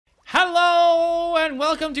Hello and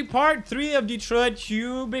welcome to part 3 of Detroit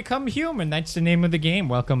You Become Human. That's the name of the game.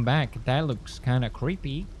 Welcome back. That looks kind of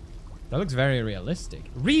creepy. That looks very realistic.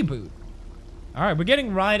 Reboot. Alright, we're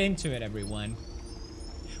getting right into it, everyone.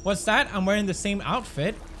 What's that? I'm wearing the same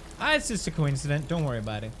outfit. Ah, it's just a coincidence. Don't worry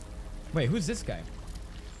about it. Wait, who's this guy?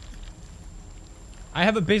 I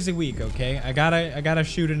have a busy week, okay? I gotta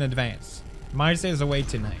shoot in advance. Mars is away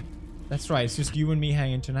tonight. That's right, it's just you and me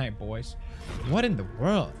hanging tonight, boys. What in the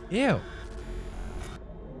world? Ew.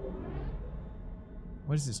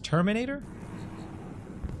 What is this, Terminator?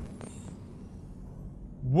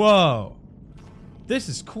 Whoa. This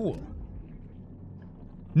is cool.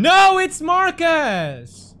 No, it's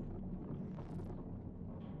Marcus!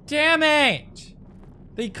 Damn it!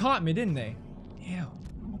 They caught me, didn't they? Ew.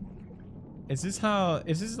 Is this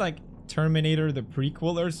like Terminator the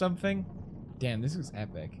prequel or something? Damn, this is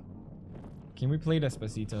epic. Can we play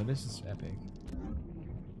Despacito? This is epic.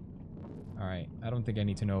 Alright, I don't think I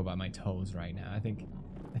need to know about my toes right now. I think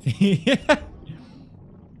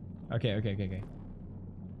Okay.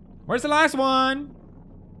 Where's the last one?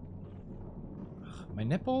 My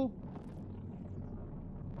nipple?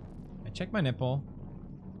 I checked my nipple.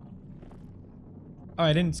 Oh,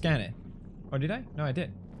 I didn't scan it. Or did I? No, I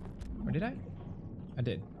did. Or did I? I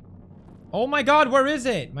did. Oh my god, where is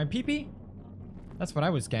it? My pee-pee? That's what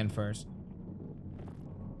I would scan first.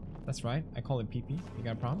 That's right. I call it pee-pee. You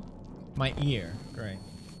got a problem? My ear. Great.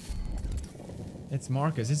 It's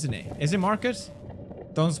Marcus, isn't it? Is it Marcus?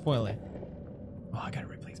 Don't spoil it. Oh, I gotta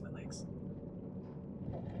replace my legs.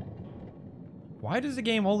 Why does the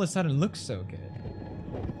game all of a sudden look so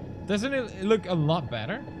good? Doesn't it look a lot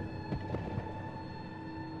better?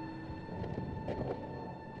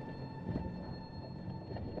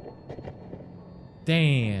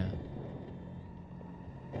 Damn.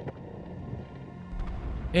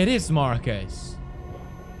 It is Marcus.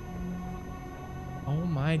 Oh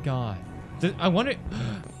my god. I wonder...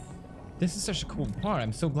 This is such a cool part.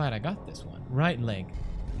 I'm so glad I got this one. Right leg.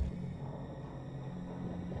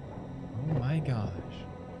 Oh my gosh.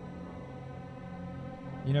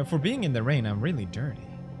 You know, for being in the rain, I'm really dirty.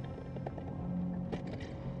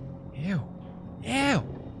 Ew. Ew!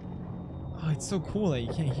 Oh, it's so cool that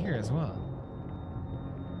you can't hear as well.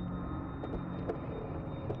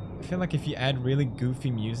 I feel like if you add really goofy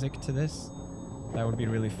music to this, that would be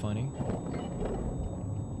really funny.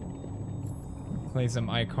 Play some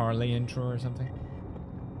iCarly intro or something.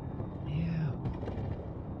 Yeah.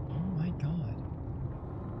 Oh my god.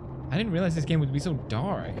 I didn't realize this game would be so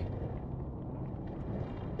dark.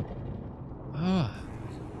 Ugh.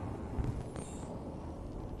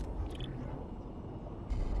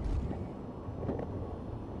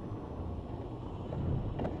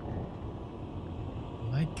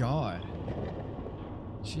 My god.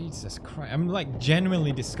 Jesus Christ. I'm like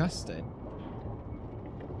genuinely disgusted.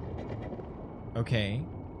 Okay.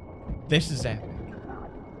 This is epic.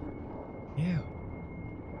 Ew.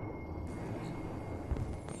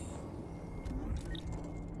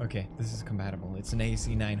 Okay, this is compatible. It's an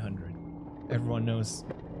AC 900. Everyone knows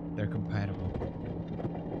they're compatible.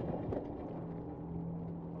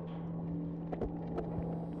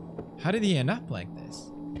 How did he end up like this?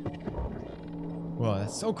 Whoa,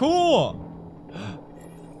 that's so cool!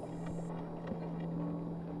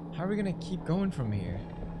 How are we gonna keep going from here?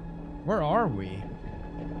 Where are we?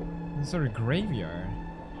 Some sort of graveyard.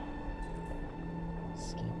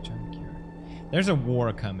 Escape junkyard. There's a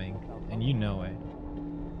war coming, and you know it.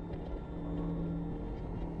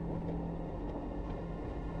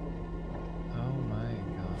 Oh my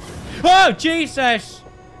god. Oh, Jesus!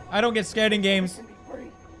 I don't get scared in games.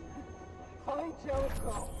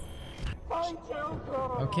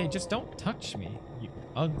 Okay, just don't touch me, you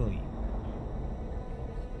ugly.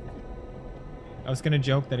 I was gonna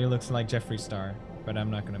joke that he looks like Jeffree Star, but I'm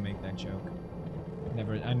not gonna make that joke.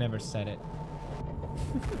 I never said it.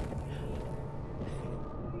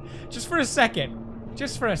 Just for a second.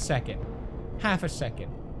 Just for a second. Half a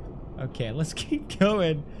second. Okay, let's keep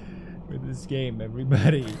going with this game,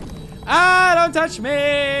 everybody. Ah, don't touch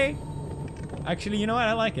me! Actually, you know what?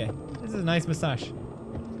 I like it. This is a nice massage.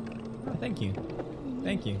 Oh, thank you.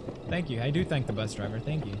 Thank you. Thank you. I do thank the bus driver.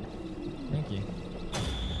 Thank you. Thank you.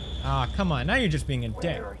 Ah, come on. Now you're just being a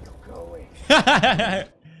dick. Where are you going?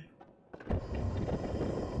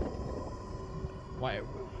 Why?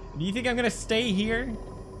 Do you think I'm gonna stay here?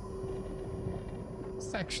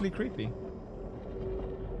 It's actually creepy.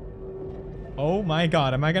 Oh my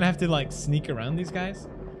god. Am I gonna have to like sneak around these guys?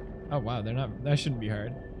 Oh wow, they're not. That shouldn't be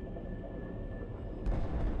hard.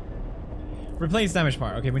 Replace damage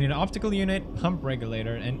part. Okay, we need an optical unit, pump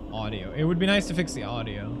regulator, and audio. It would be nice to fix the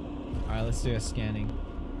audio. Alright, let's do a scanning.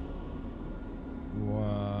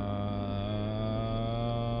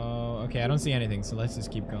 Okay, I don't see anything, so let's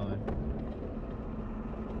just keep going.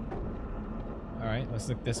 Alright, let's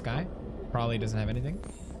look this guy. Probably doesn't have anything.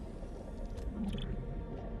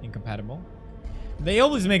 Incompatible. They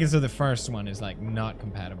always make it so the first one is like not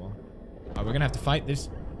compatible. Oh, we're gonna have to fight this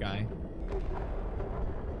guy.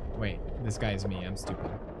 Wait, this guy is me. I'm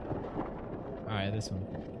stupid. Alright, this one.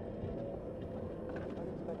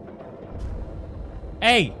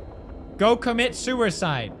 Hey! Go commit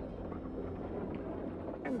suicide!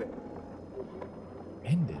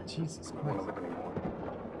 End it, Jesus Christ.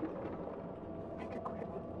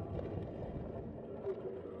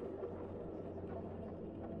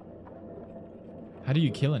 How do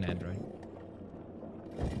you kill an android?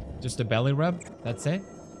 Just a belly rub? That's it?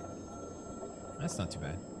 That's not too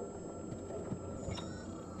bad.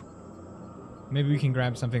 Maybe we can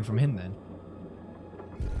grab something from him then.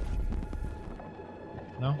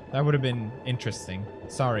 No? That would have been interesting.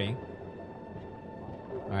 Sorry.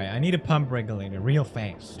 Alright, I need a pump regulator real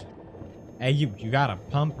fast. Hey, you got a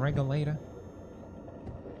pump regulator?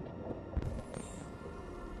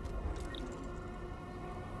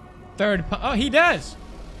 Third pump. Oh, he does!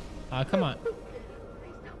 Come on.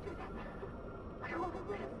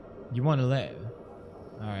 You want to live?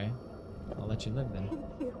 Alright. I'll let you live then.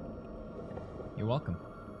 You're welcome.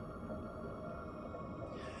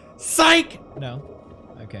 Psych! No.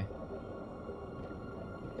 Okay.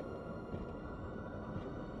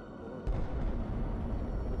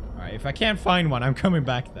 Alright, if I can't find one, I'm coming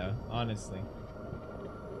back though, honestly.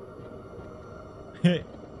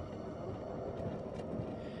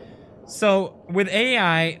 So, with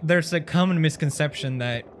AI, there's a common misconception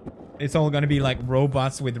that it's all gonna be like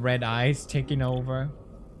robots with red eyes taking over.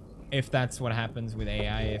 If that's what happens with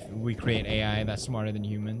AI, if we create AI that's smarter than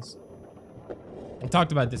humans. I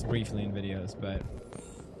talked about this briefly in videos, but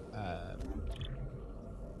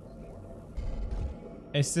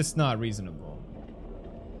it's just not reasonable.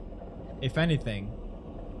 If anything,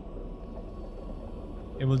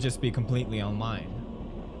 it will just be completely online.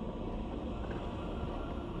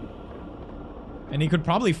 And it could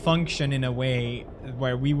probably function in a way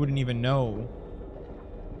where we wouldn't even know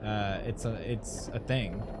it's a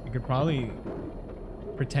thing. It could probably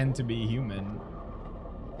pretend to be human,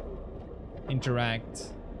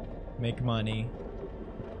 interact, make money.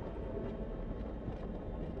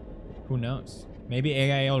 Who knows? Maybe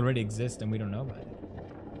AI already exists and we don't know about it.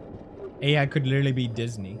 AI could literally be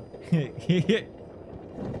Disney.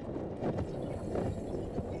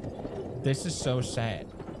 This is so sad.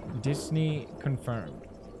 Disney confirmed.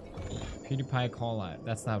 PewDiePie call out.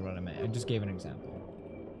 That's not what I meant. I just gave an example.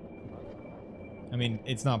 I mean,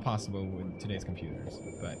 it's not possible with today's computers,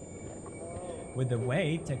 but with the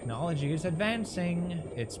way technology is advancing,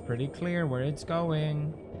 it's pretty clear where it's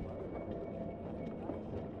going.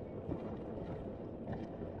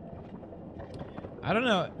 I don't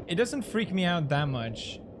know. It doesn't freak me out that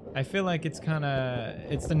much. I feel like it's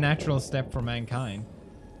it's the natural step for mankind.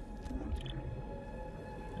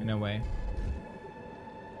 In a way.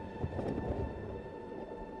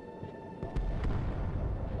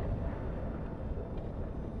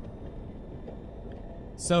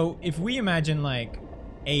 So if we imagine like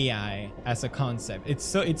AI as a concept,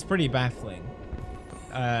 it's pretty baffling.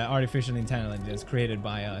 Artificial intelligence created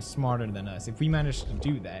by us, smarter than us. If we manage to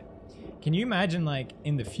do that, can you imagine like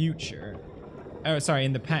in the future, sorry,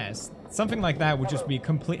 in the past, something like that would just be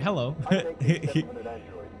complete. Hello.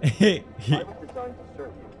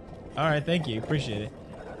 All right, thank you, appreciate it.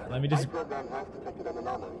 Let me just.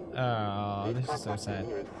 Oh, this is so sad.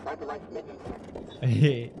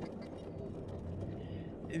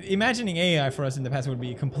 Imagining AI for us in the past would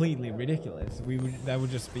be completely ridiculous. That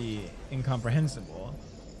would just be incomprehensible.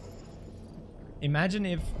 Imagine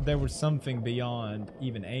if there was something beyond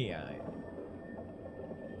even AI.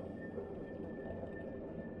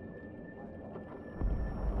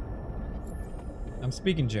 I'm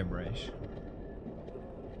speaking gibberish.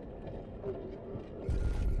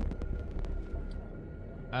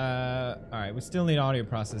 Alright, we still need audio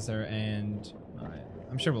processor and... Alright,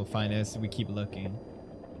 I'm sure we'll find this if we keep looking.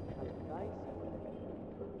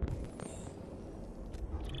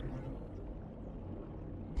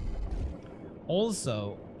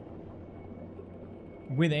 Also,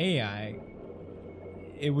 with AI,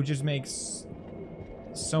 it would just make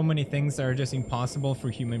so many things that are just impossible for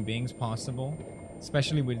human beings possible.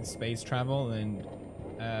 Especially with space travel and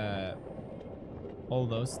all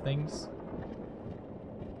those things.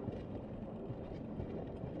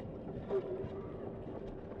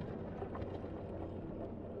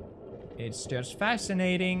 It's just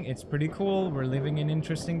fascinating. It's pretty cool. We're living in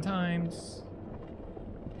interesting times.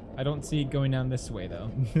 I don't see it going down this way,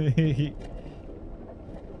 though.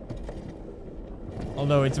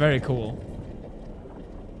 Although it's very cool.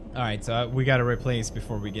 Alright, so we gotta replace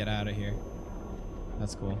before we get out of here.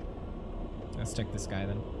 That's cool. Let's check this guy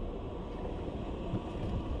then.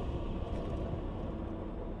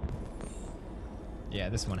 Yeah,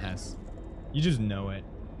 this one has. You just know it.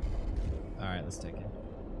 Alright, let's take it.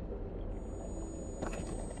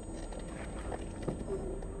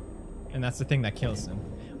 And that's the thing that kills him.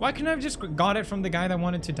 Why couldn't I have just got it from the guy that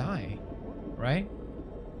wanted to die? Right?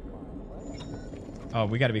 Oh,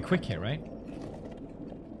 we gotta be quick here, right?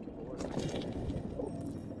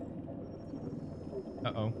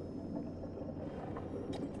 Uh-oh.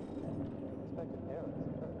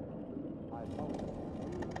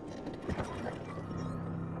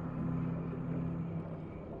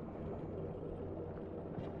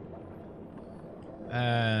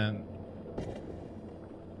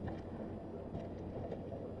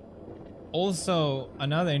 Also,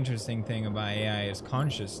 another interesting thing about AI is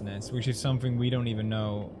consciousness, which is something we don't even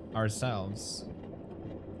know ourselves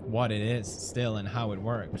what it is still and how it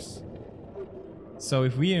works. So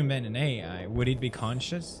if we invent an AI, would it be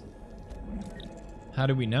conscious? How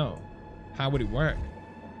do we know? How would it work?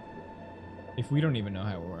 If we don't even know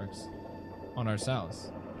how it works on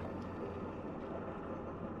ourselves.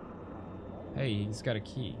 Hey, he's got a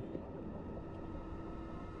key.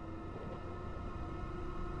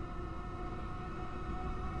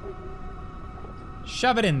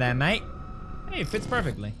 Shove it in there, mate. Hey, it fits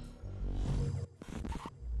perfectly.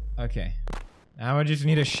 Okay. Now I just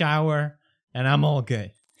need a shower and I'm all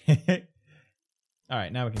good.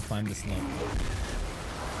 Alright, now we can climb this slope.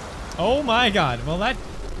 Oh my god. Well, that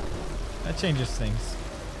changes things.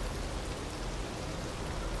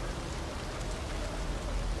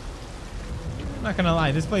 I'm not gonna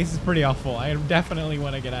lie, this place is pretty awful. I definitely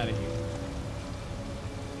want to get out of here.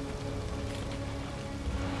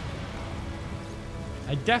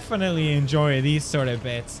 I definitely enjoy these sort of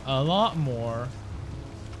bits a lot more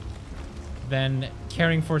than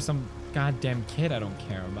caring for some goddamn kid I don't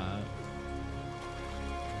care about.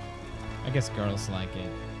 I guess girls like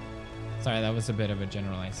it. Sorry, that was a bit of a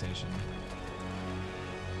generalization.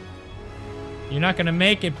 You're not gonna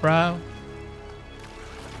make it, bro.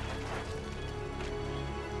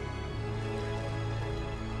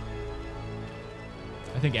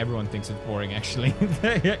 I think everyone thinks it's boring, actually.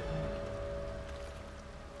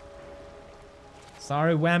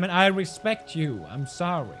 Sorry, women. I respect you. I'm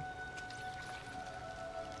sorry.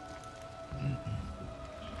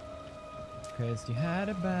 Cause you had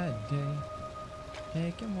a bad day.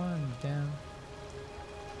 Taking one down.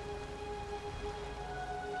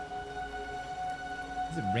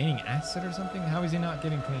 Is it raining acid or something? How is he not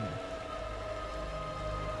getting cleaner?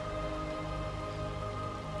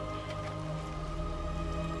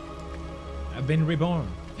 I've been reborn.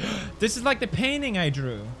 This is like the painting I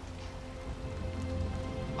drew.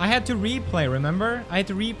 I had to replay, remember? I had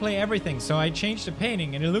to replay everything, so I changed the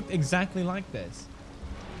painting and it looked exactly like this.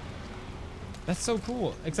 That's so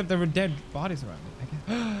cool. Except there were dead bodies around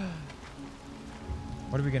me.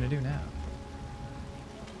 What are we gonna do now?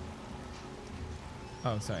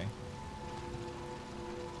 Oh, sorry.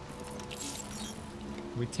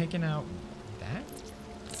 Are we taking out that?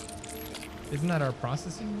 Isn't that our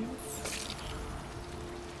processing unit?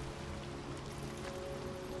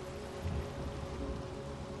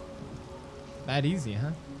 That easy,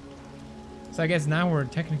 huh? So I guess now we're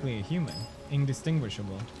technically a human.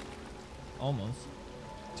 Indistinguishable. Almost.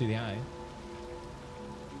 To the eye.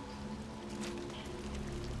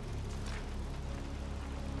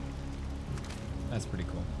 That's pretty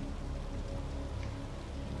cool.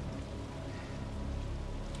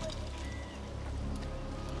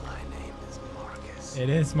 My name is Marcus. It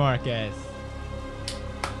is Marcus.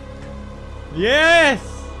 Yes!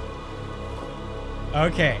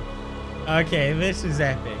 Okay. Okay, this is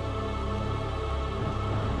epic.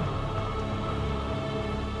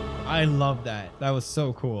 I love that. That was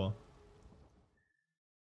so cool.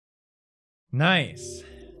 Nice.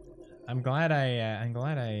 I'm glad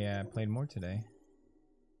I played more today.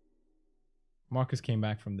 Marcus came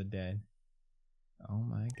back from the dead. Oh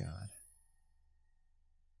my god.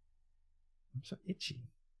 I'm so itchy.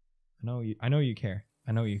 I know you care.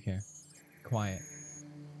 I know you care. Quiet.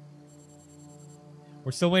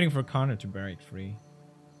 We're still waiting for Connor to break free.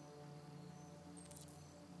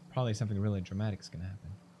 Probably something really dramatic is gonna happen.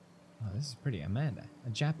 Oh, this is pretty. Amanda. A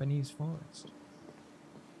Japanese forest.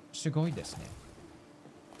 Sugoi desu ne.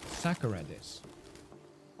 Sakura desu.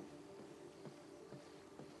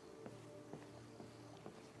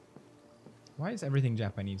 Why is everything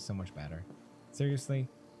Japanese so much better? Seriously?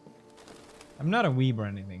 I'm not a weeb or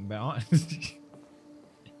anything, but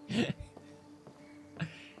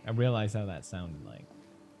I realized how that sounded like.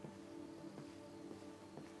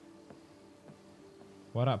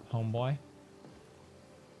 What up, homeboy?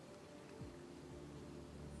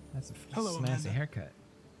 That's a Hello, snazzy Amanda. haircut.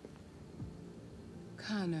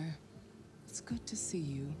 Connor, it's good to see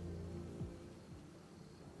you.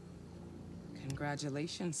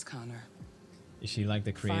 Congratulations, Connor. Is she like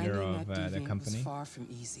the creator Finding of that the deviant company? was far from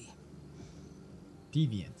easy.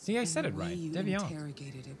 Deviant. See, I said And it the way right. you Deviant.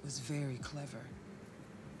 interrogated it was very clever.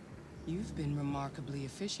 You've been remarkably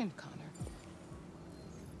efficient, Connor.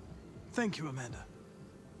 Thank you, Amanda.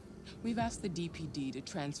 We've asked the DPD to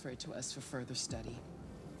transfer it to us for further study.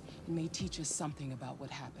 It may teach us something about what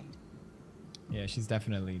happened. Yeah, she's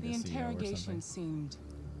definitely the The CEO or interrogation something. seemed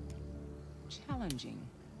challenging.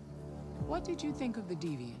 What did you think of the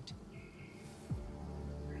deviant?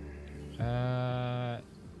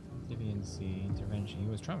 Deviancy intervention. He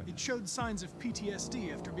was traumatized. It showed signs of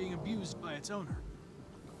PTSD after being abused by its owner.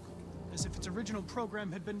 As if its original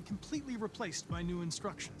program had been completely replaced by new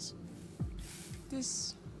instructions.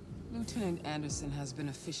 This Lieutenant Anderson has been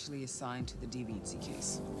officially assigned to the deviancy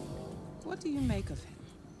case. What do you make of him?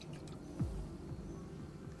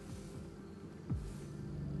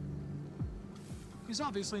 He's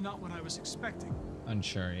obviously not what I was expecting,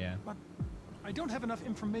 Unsure, yeah. but I don't have enough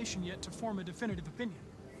information yet to form a definitive opinion.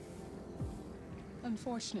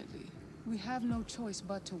 Unfortunately, we have no choice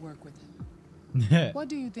but to work with him. What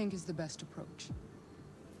do you think is the best approach?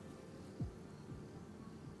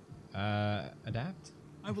 Adapt?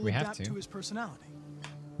 I If will we have adapt to his personality.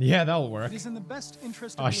 Yeah, that'll work. It is in the best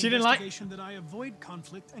interest Oh, of she the didn't like- investigation that I avoid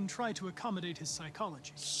conflict and try to accommodate his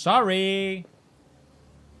psychology. Sorry.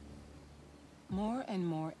 More and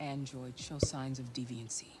more androids show signs of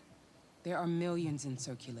deviancy. There are millions in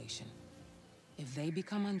circulation. If they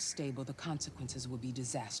become unstable, the consequences will be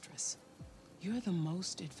disastrous. You're the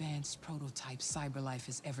most advanced prototype CyberLife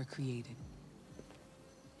has ever created.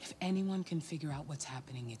 If anyone can figure out what's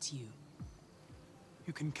happening, it's you.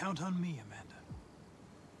 You can count on me, Amanda.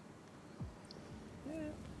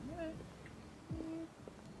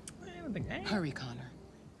 I don't think. Hurry, Connor.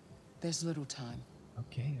 There's little time.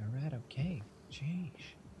 Okay, alright, okay. Jeez.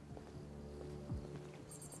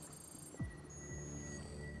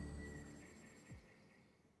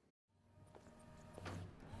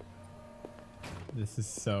 This is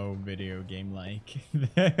so video game like.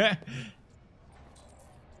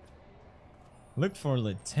 Look for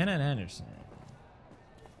Lieutenant Anderson.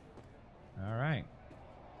 Alright.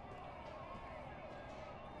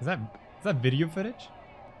 Is that video footage?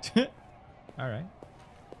 Alright.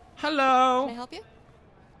 Hello! Can I help you?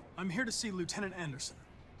 I'm here to see Lieutenant Anderson.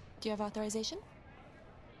 Do you have authorization?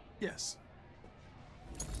 Yes.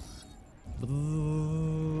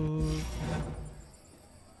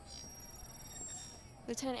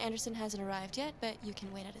 Lieutenant Anderson hasn't arrived yet, but you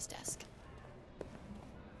can wait at his desk.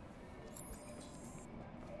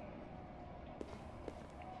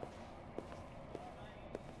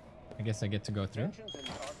 I guess I get to go through.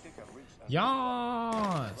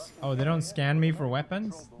 Yas! Oh, they don't scan me for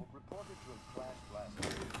weapons?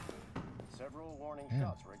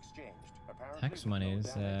 Yeah. Tax money is,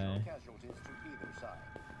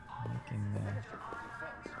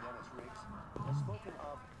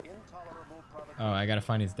 Oh, I gotta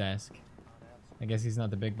find his desk. I guess he's not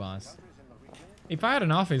the big boss. If I had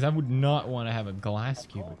an office, I would not want to have a glass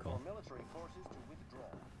cubicle.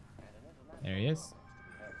 There he is.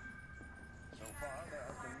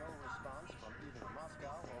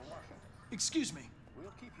 Excuse me.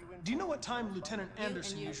 Do you know what time Lieutenant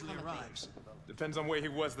Anderson usually arrives? Depends on where he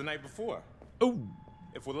was the night before. Oh!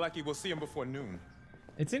 If we're lucky, we'll see him before noon.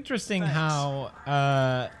 It's interesting Thanks. how,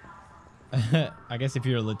 I guess if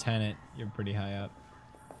you're a lieutenant, you're pretty high up.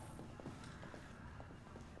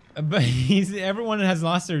 But everyone has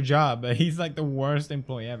lost their job, but he's like the worst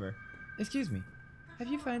employee ever. Excuse me, have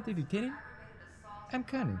you found the lieutenant? I'm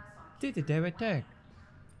Connor. Did the terror attack?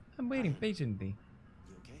 I'm waiting patiently.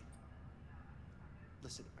 You okay?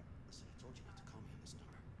 Listen, I told you not to call me on this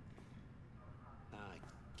number. I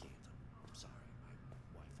can't. I'm sorry.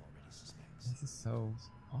 My wife already suspects. This is so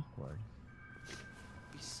awkward.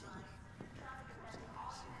 Be silly.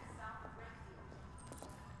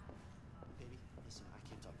 Baby, listen, I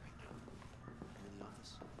can't talk right now. I'm in the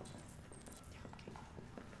office. Yeah, okay.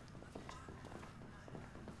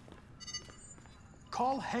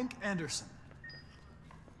 Call Hank Anderson.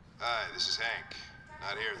 Hi, this is Hank.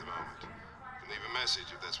 Not here at the moment. You can leave a message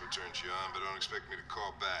if that's what turns you on, but don't expect me to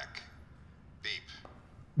call back. Beep.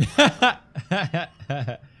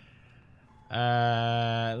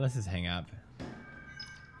 Let's just hang up.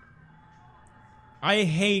 I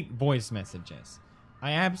hate voice messages.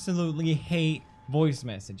 I absolutely hate voice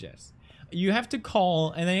messages. You have to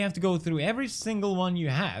call, and then you have to go through every single one you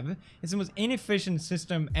have. It's the most inefficient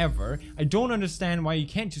system ever. I don't understand why you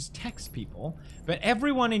can't just text people, but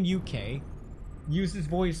everyone in UK uses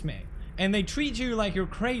voicemail, and they treat you like you're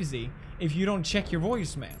crazy if you don't check your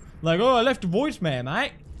voicemail. Like, oh, I left a voicemail,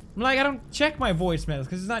 mate. I'm like, I don't check my voicemails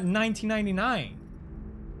because it's not $19.99.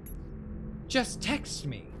 Just text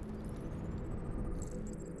me.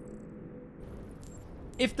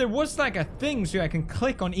 If there was like a thing so I can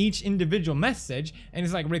click on each individual message and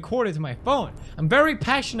it's like recorded to my phone. I'm very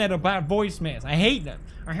passionate about voicemails. I hate them.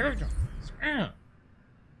 I hate them.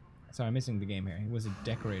 Sorry, I'm missing the game here. He was a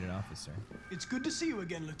decorated officer. It's good to see you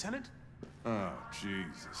again, Lieutenant. Oh,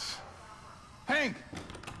 Jesus. Hank!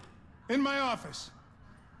 In my office.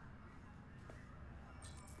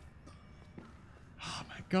 Oh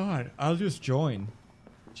my god, I'll just join.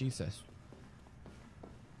 Jesus.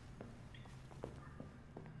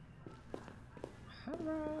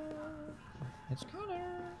 Hello. It's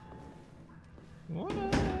Connor. What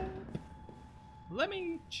up? Let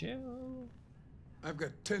me chill. I've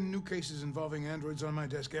got 10 new cases involving androids on my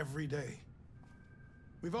desk every day.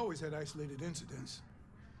 We've always had isolated incidents.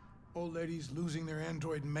 Old ladies losing their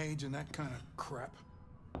android maids and that kind of crap.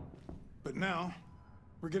 But now,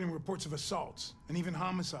 we're getting reports of assaults and even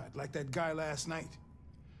homicide, like that guy last night.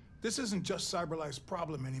 This isn't just CyberLife's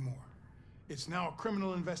problem anymore. It's now a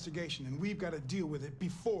criminal investigation, and we've got to deal with it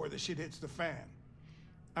before the shit hits the fan.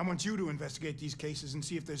 I want you to investigate these cases and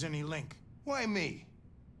see if there's any link. Why me?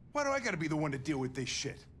 Why do I gotta be the one to deal with this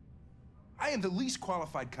shit? I am the least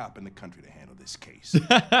qualified cop in the country to handle this case.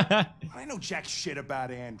 I know jack shit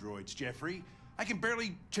about androids, Jeffrey. I can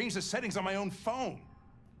barely change the settings on my own phone.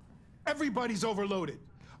 Everybody's overloaded.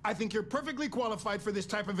 I think you're perfectly qualified for this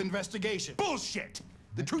type of investigation. Bullshit!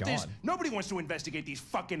 The truth is, nobody wants to investigate these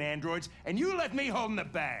fucking androids, and you left me holding the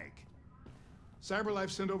bag. CyberLife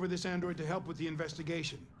sent over this android to help with the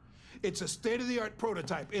investigation. It's a state-of-the-art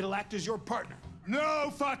prototype. It'll act as your partner.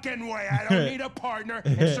 No fucking way! I don't need a partner,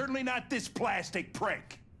 and certainly not this plastic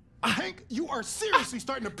prick. Hank, you are seriously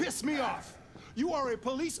starting to piss me off. You are a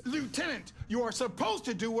police lieutenant. You are supposed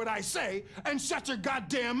to do what I say and shut your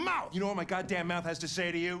goddamn mouth. You know what my goddamn mouth has to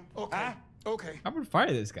say to you? Okay. Huh? Okay. I would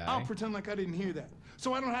fire this guy. I'll pretend like I didn't hear that.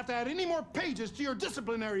 So I don't have to add any more pages to your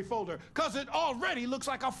disciplinary folder, because it already looks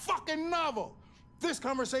like a fucking novel. This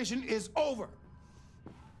conversation is over.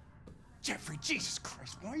 Jeffrey, Jesus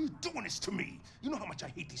Christ, why are you doing this to me? You know how much I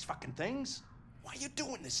hate these fucking things. Why are you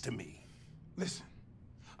doing this to me? Listen,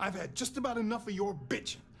 I've had just about enough of your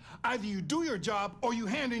bitching. Either you do your job or you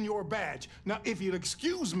hand in your badge. Now, if you'll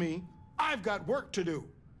excuse me, I've got work to do.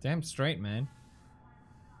 Damn straight, man.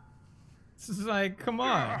 This is like, come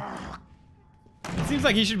on. It seems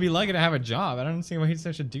like he should be lucky to have a job. I don't see why he's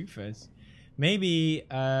such a doofus. Maybe,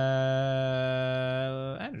 Anderson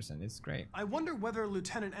is great. I wonder whether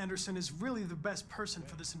Lieutenant Anderson is really the best person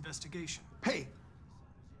for this investigation. Hey,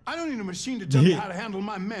 I don't need a machine to tell me how to handle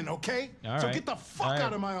my men, okay? All so right. get the fuck All right.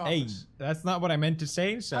 out of my Hey, office. that's not what I meant to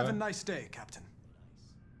say, so... Have a nice day, Captain.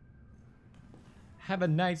 Have a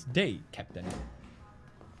nice day, Captain.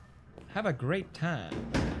 Have a great time.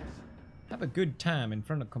 Have a good time in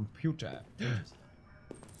front of a computer.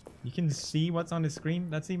 You can see what's on the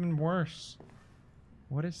screen? That's even worse.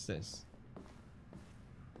 What is this?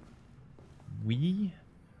 We?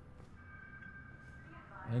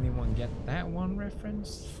 Anyone get that one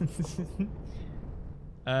reference?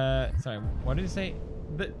 Sorry, what did it say?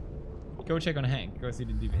 Go check on Hank. Go see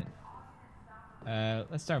the deviant.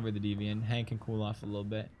 Let's start with the deviant. Hank can cool off a little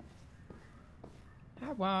bit.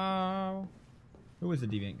 Wow. Who was the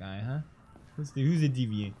deviant guy, huh? Who's the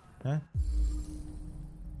deviant, huh?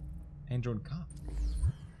 Android cop.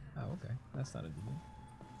 Oh, okay. That's not a deviant.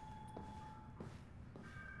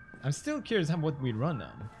 I'm still curious what we run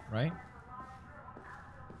on, right?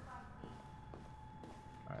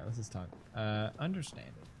 Alright, let's just talk.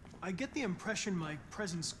 Understand it. I get the impression my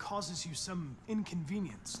presence causes you some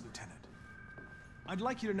inconvenience, Lieutenant. I'd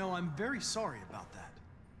like you to know I'm very sorry about that.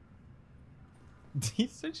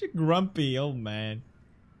 He's such a grumpy old man.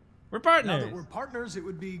 We're partners! Now that we're partners, it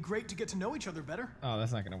would be great to get to know each other better. Oh,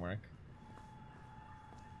 that's not gonna work.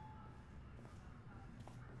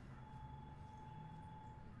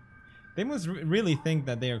 They must really think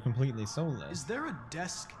that they are completely soulless. Is there a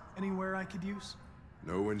desk anywhere I could use?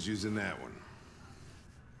 No one's using that one.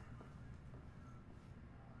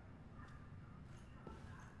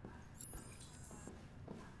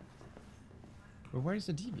 But where's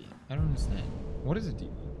the deviant? I don't understand. What is a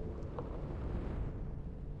deviant?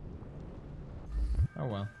 Oh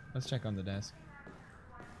well, let's check on the desk.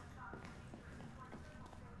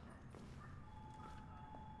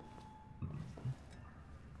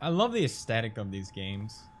 I love the aesthetic of these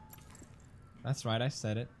games. That's right, I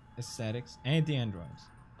said it. Aesthetics and the androids.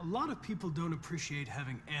 A lot of people don't appreciate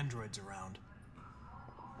having androids around.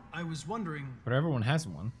 I was wondering, But everyone has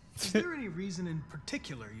one. is there any reason in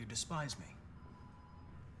particular you despise me?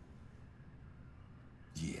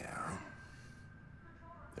 Yeah.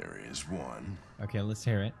 There is one. Okay, let's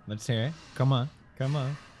hear it. Let's hear it. Come on. Come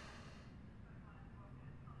on.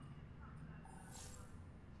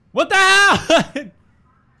 What the hell?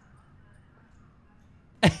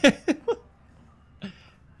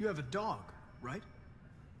 You have a dog, right?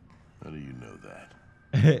 How do you know that?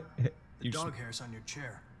 The dog hair's on your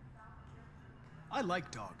chair. I like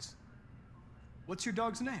dogs. What's your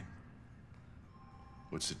dog's name?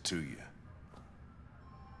 What's it to you?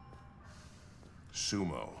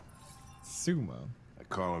 Sumo. Sumo. I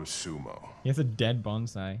call him Sumo. He has a dead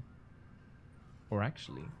bonsai. Or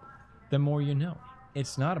actually, the more you know.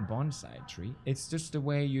 It's not a bonsai tree. It's just the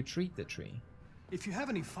way you treat the tree. If you have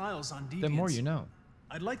any files on Deviants, The more you know.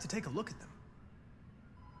 I'd like to take a look at them.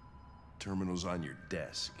 Terminal's on your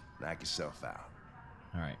desk. Knock yourself out.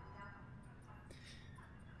 Alright.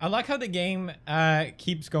 I like how the game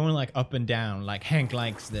keeps going like up and down. Like Hank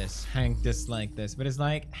likes this, Hank dislikes this. But it's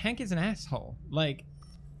like, Hank is an asshole. Like,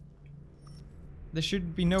 there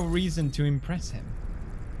should be no reason to impress him.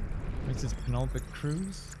 What's this, Penultimate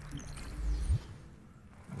Cruise?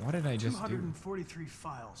 What did I just do? 243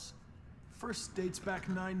 files. First dates back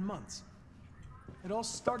 9 months. It all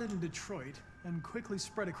started in Detroit and quickly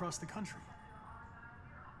spread across the country.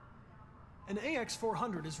 An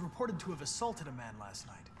AX-400 is reported to have assaulted a man last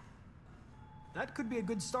night. That could be a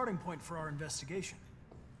good starting point for our investigation.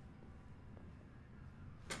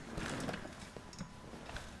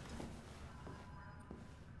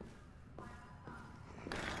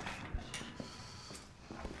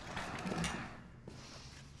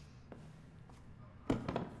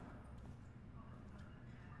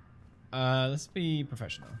 Let's be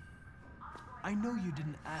professional. I know you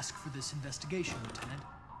didn't ask for this investigation, Lieutenant,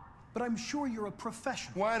 but I'm sure you're a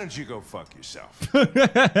professional. Why don't you go fuck yourself?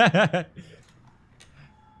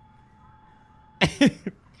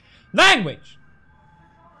 Language!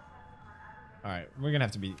 Alright, we're gonna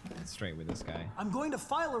have to be straight with this guy. I'm going to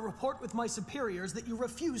file a report with my superiors that you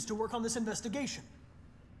refuse to work on this investigation.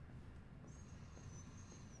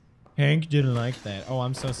 Hank didn't like that. Oh,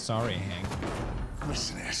 I'm so sorry, Hank.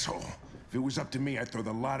 Listen, asshole. If it was up to me, I'd throw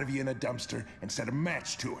the lot of you in a dumpster and set a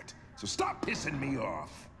match to it. So stop pissing me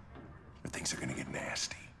off. Or things are gonna get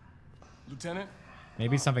nasty. Lieutenant?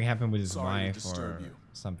 Maybe something happened with his Sorry to wife disturb or you.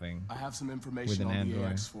 something. I have some With information an on android. the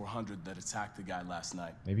AX-400 that attacked the guy last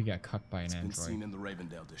night. Maybe he got cut by an It's been android. seen in the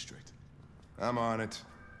Ravendale district. I'm on it.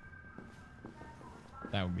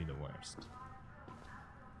 That would be the worst.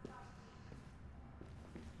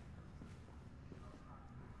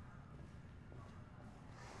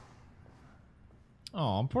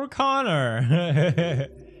 Oh, poor Connor.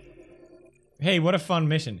 Hey, what a fun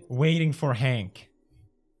mission. Waiting for Hank.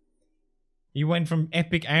 You went from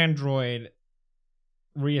epic android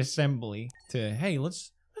reassembly to, hey,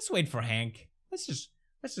 let's wait for Hank. Let's just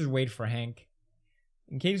wait for Hank.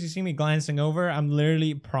 In case you see me glancing over, I'm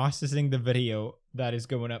literally processing the video that is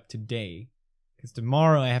going up today. Because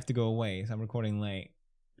tomorrow I have to go away, so I'm recording late.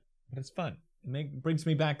 But it's fun. It brings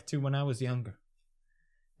me back to when I was younger.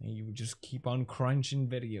 And you would just keep on crunching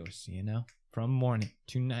videos, you know? From morning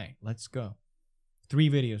to night. Let's go. 3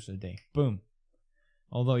 videos a day. Boom.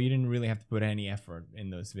 Although you didn't really have to put any effort in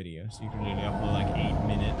those videos. You can really upload like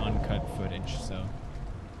 8-minute uncut footage, so.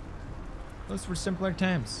 Those were simpler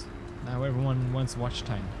times. Now everyone wants watch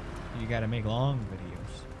time. You gotta make long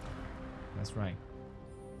videos. That's right.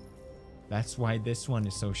 That's why this one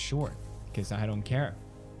is so short. Because I don't care.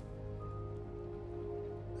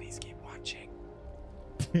 Please keep watching.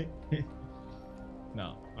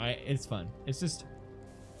 No, it's fun. It's just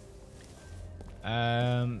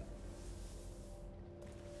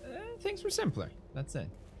things were simpler. That's it.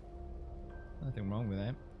 Nothing wrong with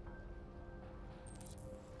that.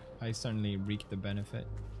 I certainly reaped the benefit.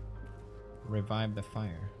 Revive the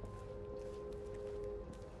fire.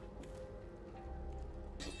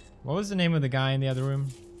 What was the name of the guy in the other room?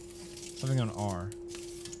 Something on R.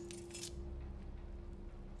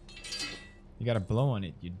 You gotta blow on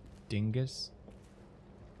it, you dingus.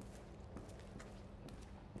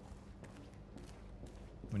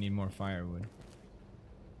 We need more firewood.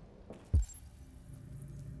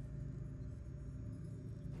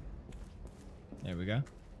 There we go.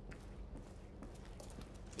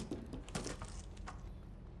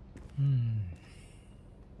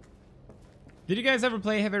 Did you guys ever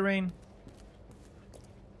play Heavy Rain?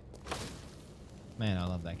 Man, I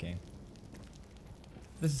love that game.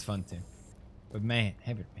 This is fun too. But man,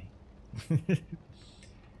 heavy pain.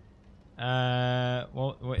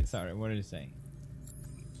 Well, wait, sorry, what did it say?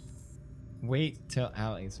 Wait till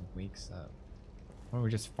Alex wakes up. Or we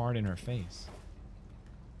just fart in her face.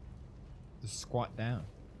 Just squat down.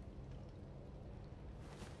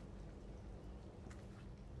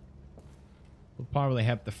 Will probably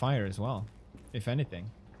help the fire as well, if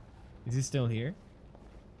anything. Is he still here?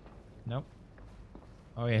 Nope.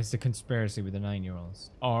 Oh yeah, it's the conspiracy with the 9-year-olds.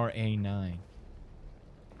 RA9.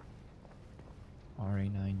 RA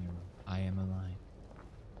 9-year-old. I am alive.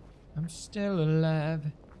 I'm still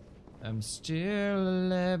alive. I'm still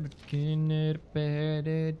alive. But can it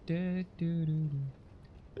better? Blink,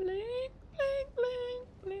 blink, blink,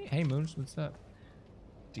 blink. Hey Moose, what's up?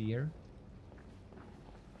 Dear.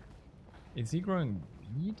 Is he growing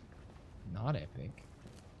weed? Not epic.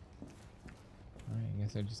 Alright, I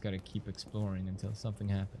guess I just gotta keep exploring until something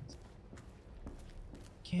happens.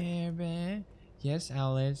 Karen. Yes,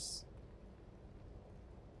 Alice.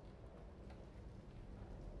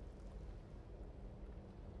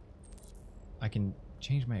 I can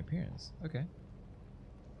change my appearance. Okay.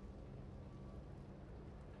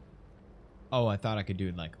 Oh, I thought I could do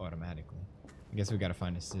it like automatically. I guess we gotta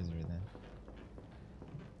find a scissor then.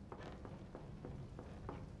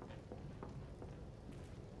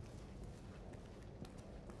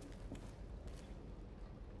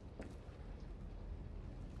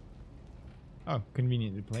 Oh,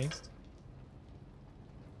 conveniently placed.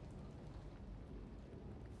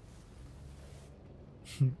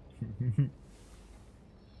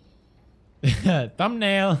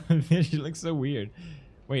 Thumbnail. She looks so weird.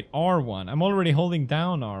 Wait, R1. I'm already holding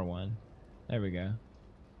down R1. There we go.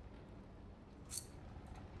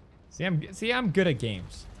 See, I'm good at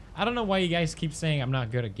games. I don't know why you guys keep saying I'm not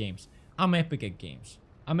good at games. I'm epic at games.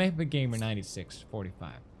 I'm epic gamer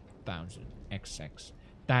 9645,000 XX.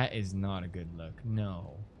 That is not a good look.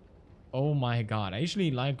 No. Oh my god. I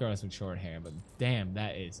usually like girls with short hair, but damn,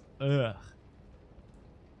 that is ugh.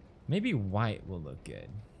 Maybe white will look good.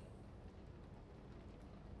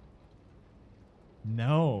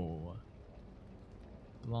 No.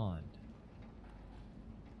 Blonde.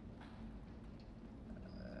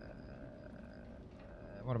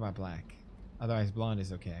 What about black? Otherwise, blonde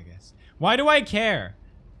is okay, I guess. Why do I care?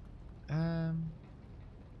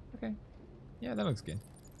 Okay. Yeah, that looks good.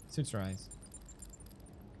 Suits her eyes.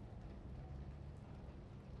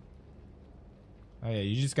 Oh yeah,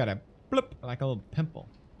 you just gotta bloop like a little pimple.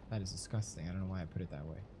 That is disgusting. I don't know why I put it that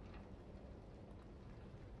way.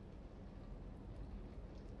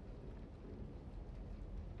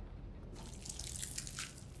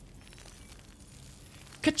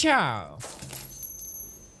 Ka-chow!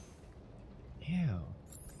 Ew.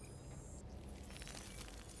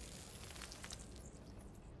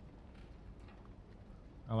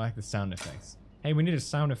 I like the sound effects. Hey, we need a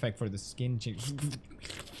sound effect for the skin change.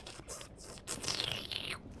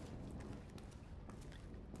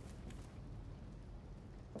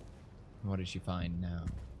 What did she find now?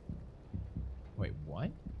 Wait,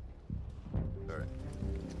 what? Alright.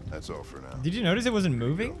 That's all for now. Did you notice it wasn't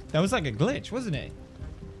moving? That was like a glitch, wasn't it?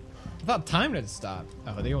 I thought time had stopped.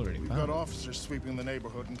 Oh, they already We've found got it. officers sweeping the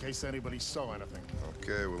neighborhood in case anybody saw anything.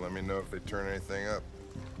 Okay, well, let me know if they turn anything up.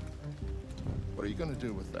 What are you gonna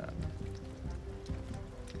do with that?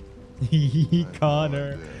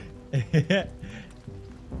 Connor.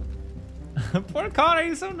 Poor Connor,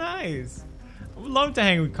 he's so nice. I would love to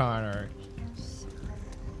hang with Connor.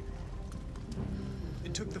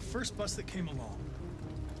 It took the first bus that came along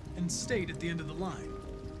and stayed at the end of the line.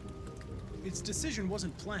 Its decision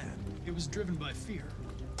wasn't planned. It was driven by fear.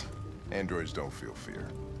 Androids don't feel fear.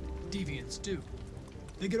 Deviants do.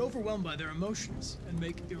 They get overwhelmed by their emotions and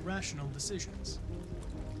make irrational decisions.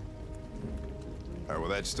 All right, well,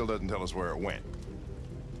 that still doesn't tell us where it went.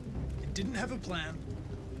 It didn't have a plan,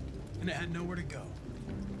 and it had nowhere to go.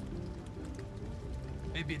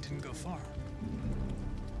 Maybe it didn't go far.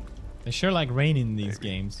 They sure like rain in these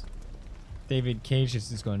games. David Cage is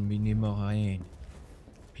just going, we need more rain.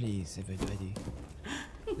 Please, everybody.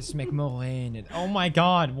 Let's make more rain. Oh my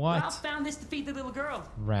god, what? Ralph found this to feed the little girl.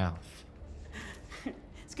 Ralph.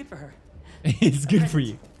 It's good for her. It's good for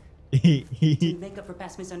you. To make up for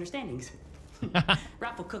past misunderstandings.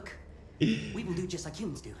 Ralph will cook. We will do just like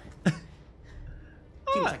humans do.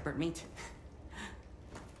 Humans like burnt meat.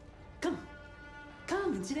 Come.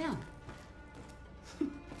 Come and sit down.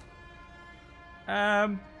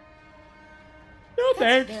 No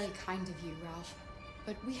thanks. That's very kind of you, Ralph.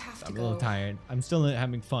 But we have to I'm go. a little tired. I'm still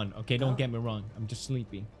having fun. Okay, don't get me wrong. I'm just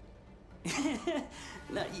sleepy.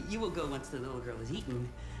 No, you will go once the little girl is eaten.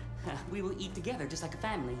 We will eat together just like a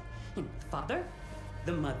family. Father,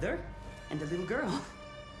 the mother and the little girl.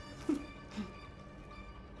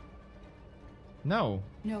 No.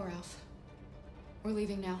 No, Ralph. We're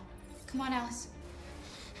leaving now. Come on, Alice.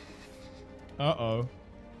 Uh-oh.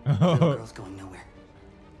 Little girl's going nowhere.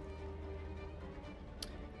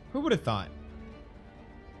 Who would have thought?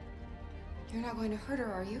 You're not going to hurt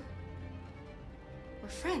her, are you? We're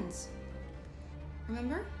friends.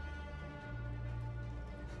 Remember?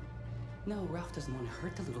 No, Ralph doesn't want to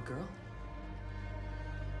hurt the little girl.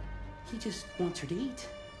 He just wants her to eat.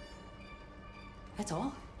 That's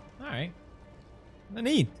all. All right. Then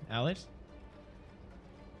eat, Alice.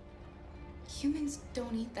 Humans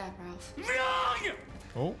don't eat that, Ralph. Wrong!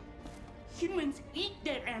 Oh. Humans eat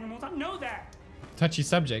dead animals. I know that. Touchy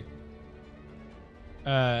subject.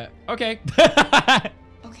 Okay.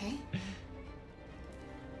 Okay.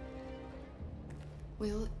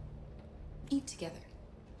 We'll eat together.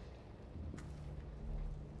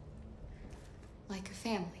 Like a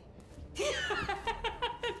family.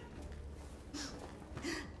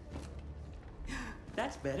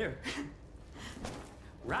 That's better.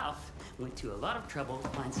 Ralph went to a lot of trouble to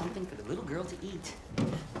find something for the little girl to eat.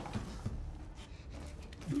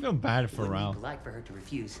 I feel bad for Ralph. Wouldn't be polite for her to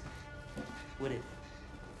refuse, would it?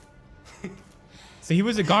 So he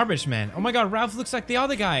was a garbage man. Oh my god, Ralph looks like the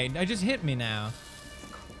other guy. I just hit me now.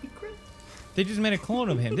 They just made a clone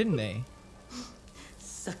of him, didn't they?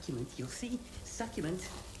 Succulent, you'll see. Succulent.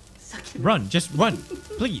 Succulent. Run, just run,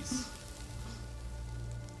 please.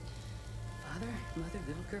 Father, mother,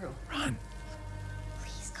 little girl. Run.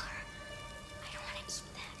 Please, Cara. I don't want to eat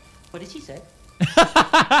that. What did she say?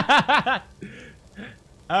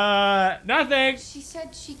 Nothing. She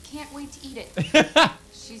said she can't wait to eat it.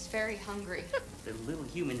 She's very hungry. The little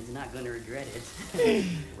human is not going to regret it.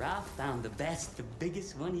 Ralph found the best, the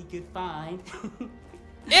biggest one he could find.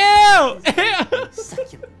 Ew!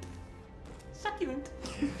 Succulent. Succulent.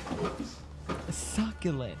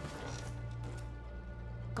 Succulent.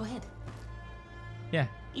 Go ahead. Yeah,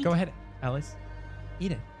 Eat. go ahead, Alice.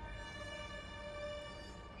 Eat it.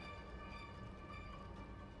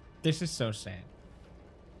 This is so sad.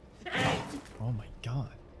 Oh my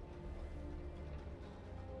god.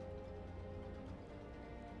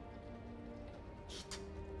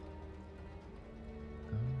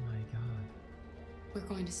 Oh my god. We're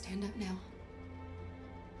going to stand up now.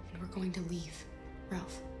 And we're going to leave,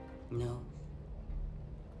 Ralph. No.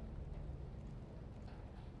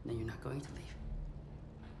 No, you're not going to leave.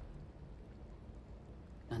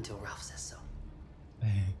 Until Ralph says so.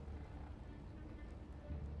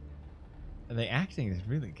 The acting is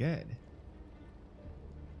really good.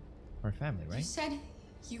 For a family, right? You said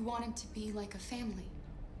you wanted to be like a family,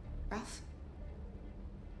 Ralph.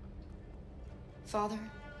 Father,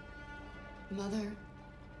 mother,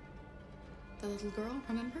 the little girl,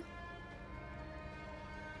 remember?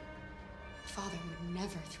 Father would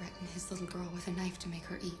never threaten his little girl with a knife to make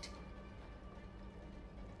her eat.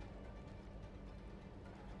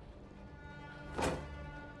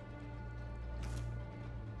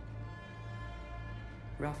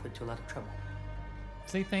 Ralph went to a lot of trouble.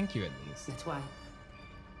 Say thank you at least. That's why.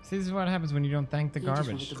 See, this is what happens when you don't thank the He just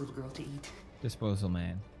garbage wanted the little girl to eat. disposal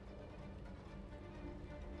man.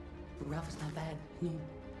 But Ralph is not bad. No.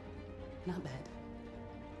 Not bad.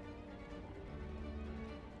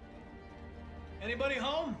 Anybody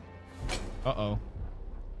home? Uh-oh.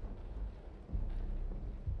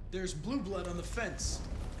 There's blue blood on the fence.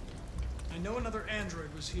 I know another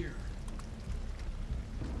android was here.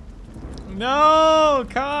 No,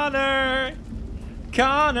 Connor!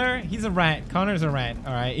 Connor! He's a rat. Connor's a rat.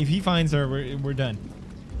 Alright, if he finds her, we're done.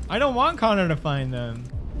 I don't want Connor to find them.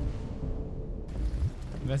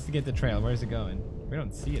 Investigate the trail. Where's it going? We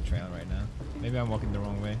don't see a trail right now. Maybe I'm walking the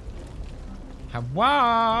wrong way.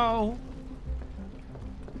 Wow!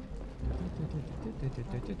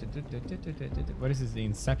 What is this? The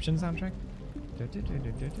Inception soundtrack?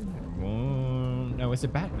 No, it's the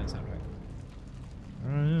Batman soundtrack.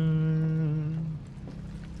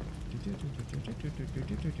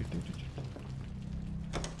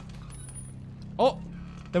 Oh,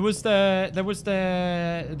 there was the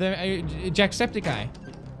Jacksepticeye.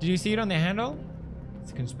 Did you see it on the handle?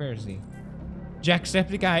 It's a conspiracy.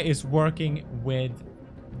 Jacksepticeye is working with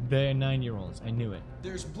the 9-year-olds. I knew it.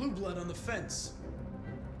 There's blue blood on the fence.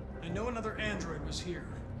 I know another android was here.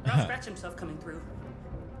 Ralph scratched himself coming through.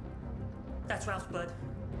 That's Ralph's blood.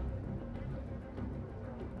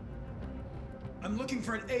 I'm looking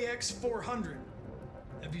for an AX-400.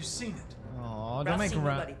 Have you seen it? Oh, don't make him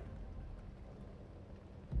run.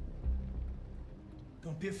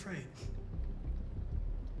 Don't be afraid.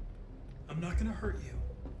 I'm not gonna hurt you.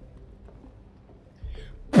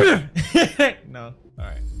 No, know. All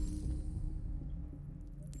right.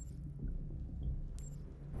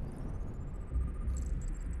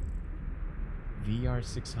 VR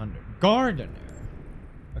 600 Gardener.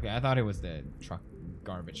 Okay, I thought it was the truck,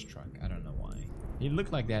 garbage truck. I don't know why. It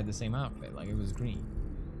looked like they had the same outfit, like it was green.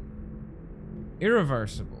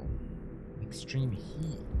 Irreversible. Extreme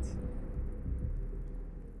heat.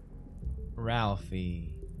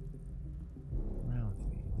 Ralphie.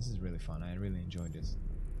 Ralphie. This is really fun. I really enjoyed this.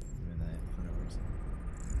 Doing that for no reason.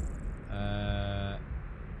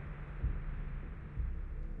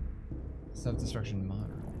 Self-destruction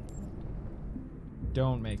moderate.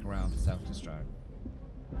 Don't make Ralph self-destruct.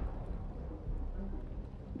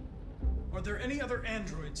 Are there any other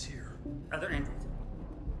androids here? Other androids?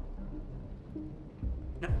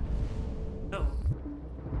 No. No.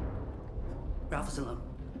 Ralph is alone.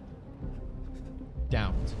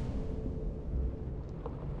 Doubt.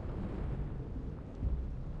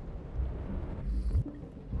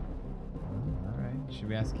 Alright, should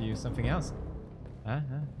we ask you something else? Huh?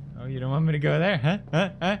 Oh, you don't want me to go there?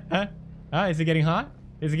 Huh? Is it getting hot?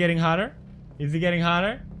 Is it getting hotter? Is it getting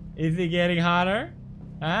hotter? Is it getting hotter?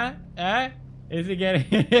 Huh? Is it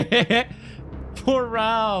getting... Poor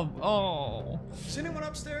Ralph. Oh. Is anyone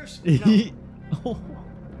upstairs? No.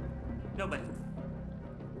 Nobody.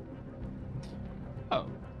 Oh.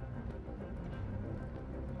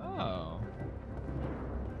 Oh.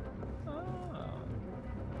 Oh.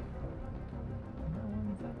 No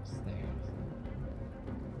one's upstairs.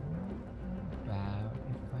 What about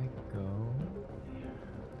if I go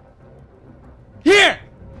here?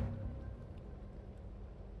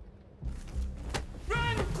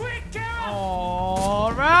 Run quick, Carol!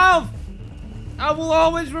 Oh, Ralph! I will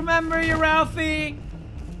always remember you, Ralphie.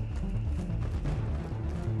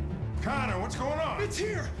 Connor, what's going on? It's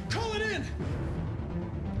here! Call it in!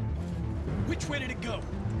 Which way did it go?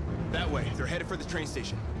 That way. They're headed for the train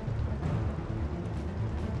station.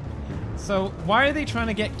 So, why are they trying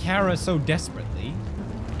to get Kara so desperately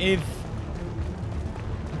if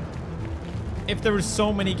there were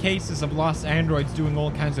so many cases of lost androids doing all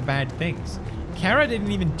kinds of bad things? Kara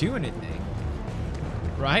didn't even do anything,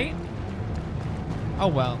 right? Oh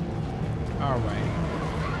well. All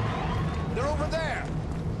right. They're over there.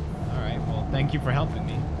 All right. Well, thank you for helping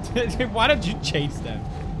me. Why don't you chase them?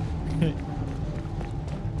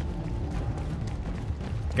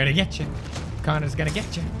 Gonna get you. Connor's gonna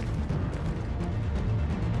get you.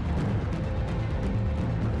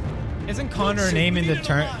 Isn't Connor a name in the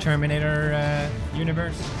Terminator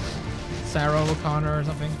universe? Sarah O'Connor or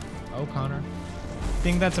something? O'Connor?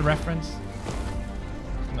 Think that's a reference?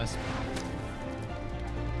 Must be.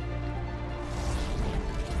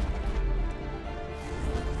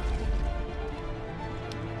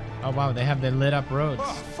 Oh wow, they have the lit up roads.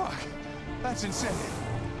 Oh, fuck. That's insane.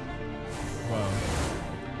 Whoa.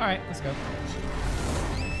 Alright, let's go.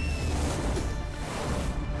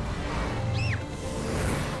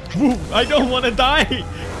 Ooh, I don't want to die!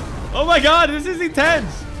 Oh my god, this is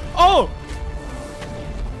intense! Oh!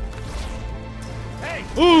 Hey!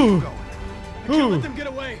 Ooh! I can't let them get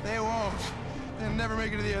away. They won't. They'll never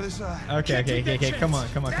make it to the other side. Okay, come on.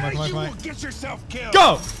 Come Now you on. will get yourself killed.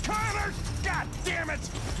 Go! Connor! God damn it!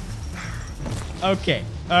 Okay,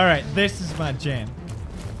 alright, this is my jam.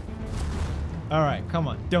 Alright, come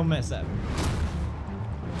on, don't mess up.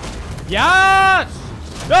 Yes!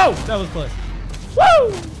 No! That was close.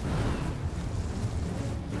 Woo!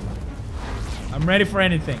 I'm ready for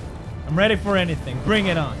anything. I'm ready for anything. Bring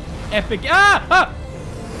it on. Epic. Ah!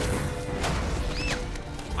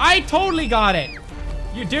 I totally got it.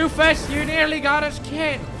 You doofus, you nearly got us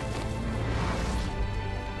killed.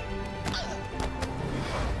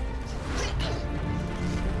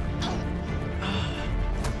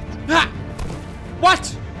 Ah!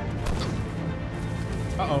 What?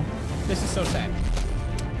 Uh-oh. This is so sad.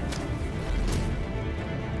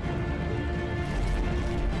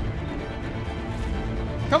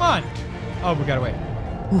 Come on! Oh, we got away.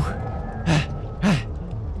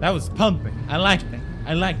 That was pumping. I liked it.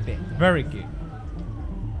 I liked it. Very good.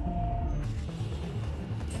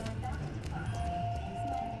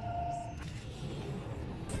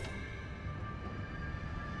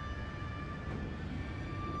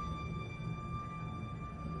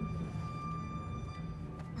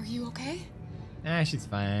 Are you okay? Ah, she's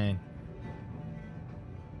fine.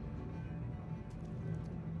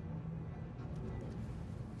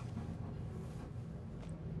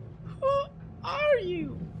 Who are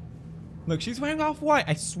you? Look, she's wearing off-white.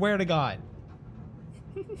 I swear to God.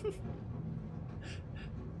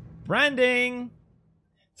 Branding.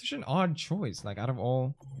 Such an odd choice. Like, out of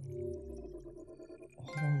all...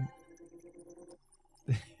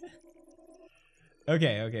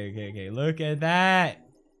 Okay. Look at that.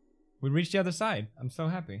 We reached the other side. I'm so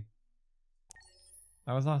happy.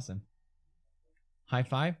 That was awesome. High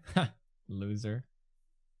five? Ha, loser.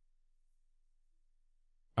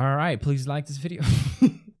 Alright, please like this video.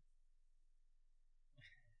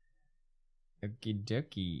 Okie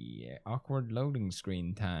dokie. Awkward loading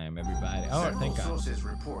screen time, everybody. Oh, thank God. Sources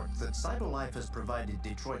report that CyberLife has provided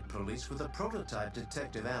Detroit police with a prototype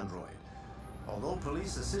detective android. Although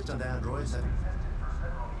police assistant androids have existed for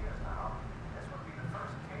several years now, this would be the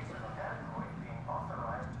first case of an android being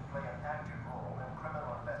authorized to play an active role in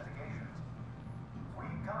criminal investigations. We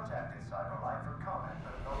contacted CyberLife for comment,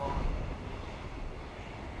 but no longer.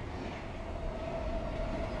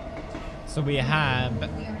 So we have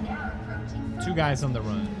 2 guys on the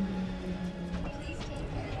run.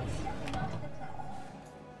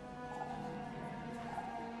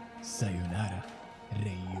 Sayonara,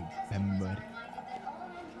 remember.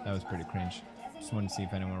 That was pretty cringe. Just wanted to see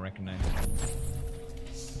if anyone recognized it.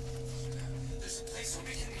 This place will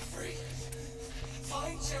begin to free.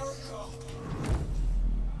 Find Jericho.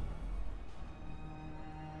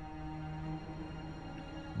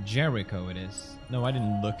 Jericho it is. No, I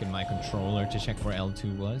didn't look in my controller to check where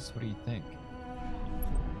L2 was. What do you think?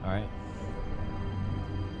 Alright.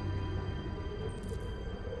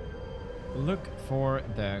 Look for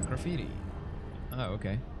the graffiti. Oh,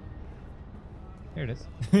 okay. Here it is.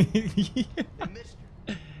 Hey, mister.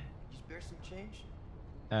 You spare some change?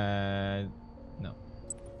 No.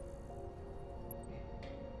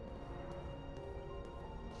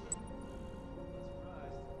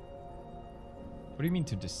 What do you mean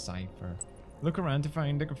to decipher? Look around to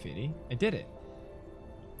find the graffiti. I did it.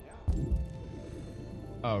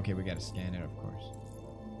 Oh, okay, we gotta scan it, of course.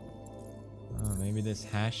 Oh, maybe this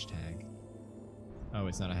hashtag. Oh,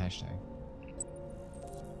 it's not a hashtag.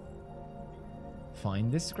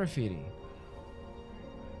 Find this graffiti.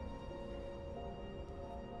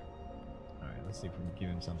 Alright, let's see if we can give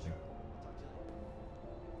him something.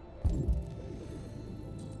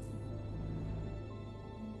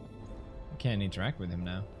 I can't interact with him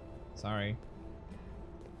now. Sorry.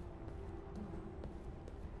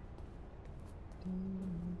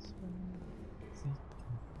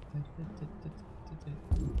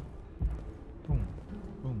 Boom.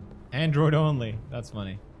 Boom. Android only. That's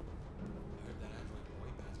funny.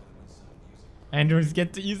 Androids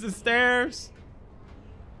get to use the stairs.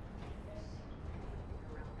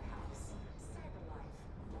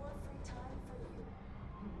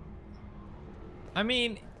 I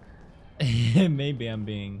mean, maybe I'm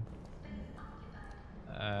being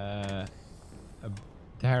a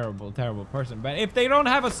terrible person, but if they don't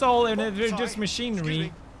have a soul and if they're just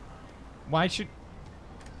machinery, why should...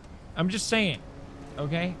 I'm just saying,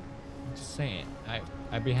 okay? I'm just saying.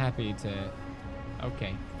 I'd be happy to...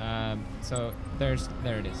 Okay, so there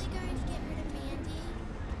it is.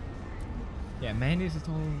 Yeah, Mandy's a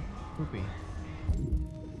total poopy.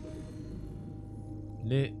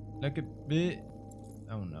 Look at bit.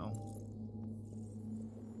 Oh no.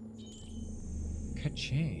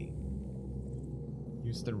 Ka-ching.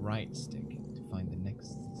 Use the right stick to find the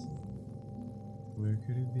next. Where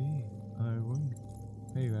could it be? I wonder.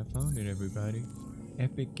 Hey, I found it, everybody.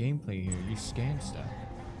 Epic gameplay here. You scan stuff.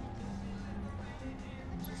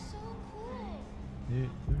 Yeah,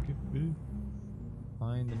 look at me.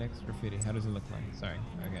 Find the next graffiti. How does it look like? Sorry.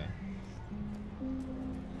 Okay.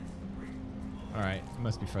 Alright. It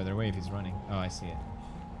must be further away if he's running. Oh, I see it.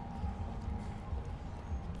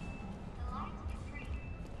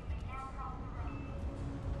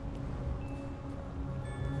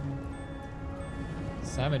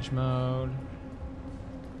 Savage mode.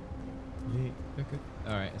 Yeah, look at.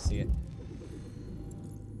 Alright, I see it.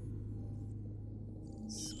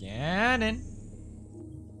 Scanning.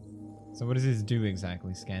 So what does this do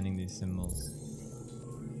exactly, scanning these symbols?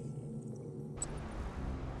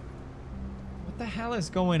 What the hell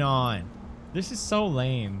is going on? This is so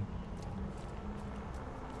lame.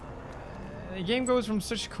 The game goes from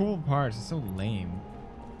such cool parts, it's so lame.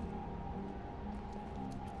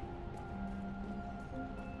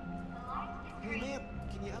 Hey, ma'am,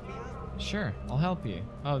 can you help me out? Sure, I'll help you.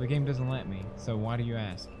 Oh, the game doesn't let me, so why do you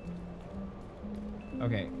ask?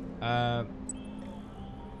 Okay,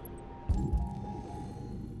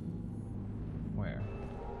 where?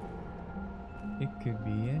 It could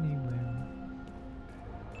be anywhere.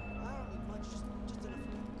 I don't need much, just enough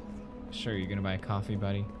to coffee. Sure, you're gonna buy a coffee,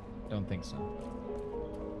 buddy? Don't think so.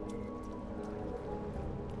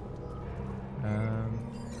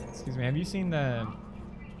 Excuse me, have you seen the...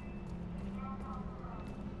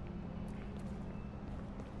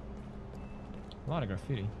 A lot of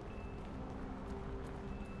graffiti.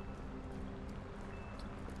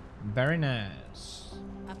 Very nice.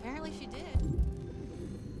 Apparently she did.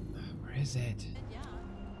 Where is it? Yeah.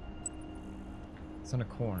 It's on a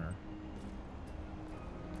corner.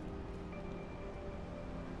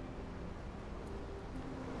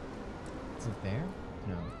 Is it there?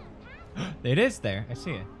 No. It is there. I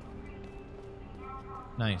see it.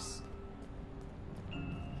 Nice.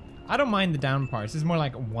 I don't mind the down parts. It's more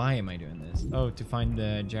like, why am I doing this? Oh, to find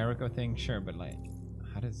the Jericho thing? Sure, but like,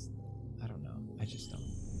 how does... I don't know. I just don't.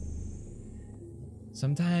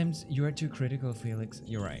 Sometimes you are too critical, Felix.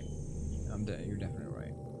 You're right. You're definitely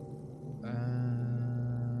right.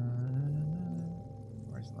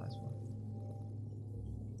 Where's the last one?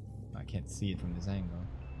 I can't see it from this angle.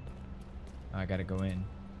 I gotta go in.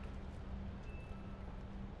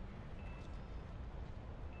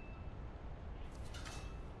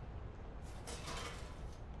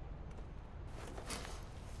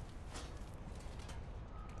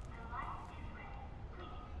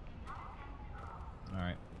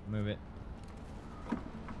 Alright, move it.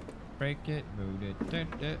 Break it, move it,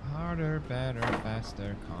 harder, better,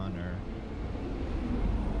 faster, Connor.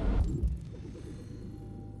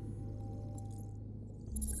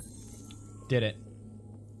 Did it.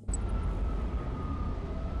 Oh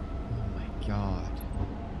my god.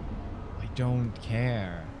 I don't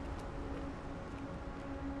care.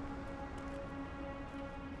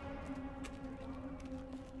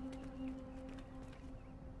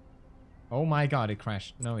 Oh my god, it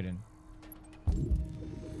crashed. No, it didn't.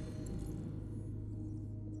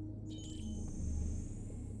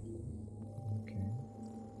 Okay.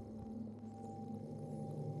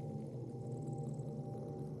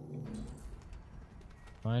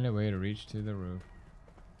 Find a way to reach to the roof.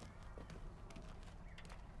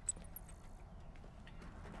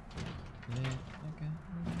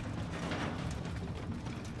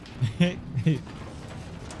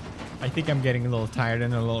 I think I'm getting a little tired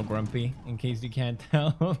and a little grumpy, in case you can't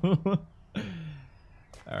tell.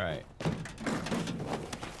 Alright.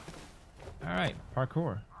 Alright,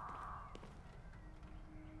 parkour.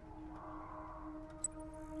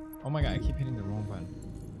 Oh my god, I keep hitting the wrong button.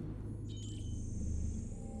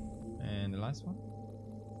 And the last one?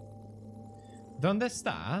 ¿Dónde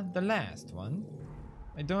está the last one?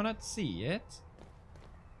 I do not see it.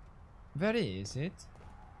 Where is it?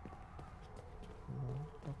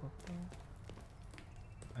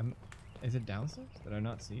 Is it downstairs? Did I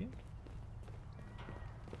not see it?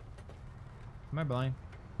 Am I blind?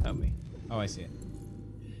 Help me. Oh, I see it.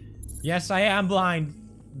 Yes, I am blind.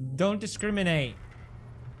 Don't discriminate.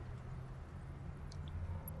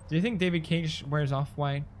 Do you think David Cage wears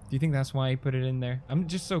off-white? Do you think that's why he put it in there? I'm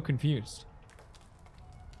just so confused.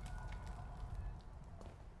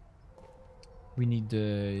 We need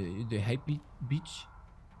the hype beach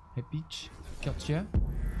culture.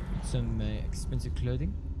 Some expensive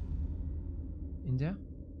clothing in there.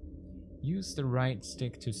 Use the right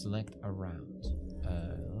stick to select a round.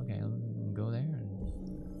 Okay, I'll go there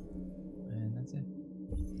and that's it.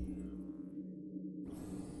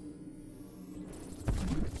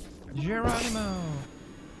 Geronimo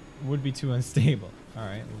would be too unstable. All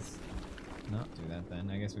right, let's not do that then.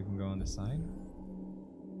 I guess we can go on the side.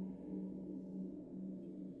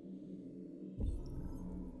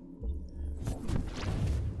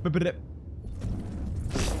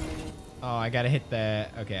 Oh, I gotta hit the...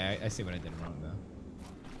 Okay, I see what I did wrong, though.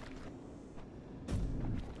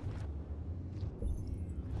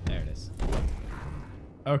 There it is.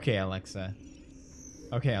 Okay, Alexa.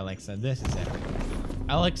 Okay, Alexa, this is it.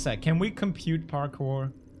 Alexa, can we compute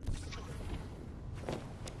parkour?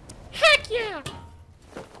 Heck yeah!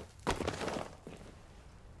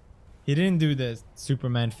 He didn't do the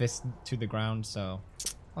Superman fist to the ground, so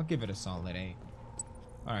I'll give it a solid 8.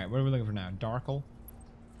 Alright, what are we looking for now? Darkle?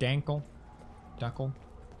 Dankle? Duckle?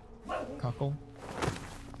 Cuckle?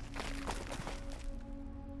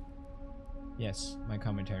 Yes, my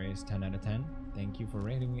commentary is 10 out of 10. Thank you for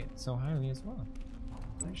rating it so highly as well.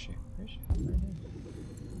 Appreciate it. Very nice.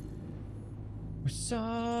 We're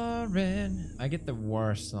sorry. I get the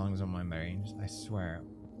worst songs on my brains, I swear.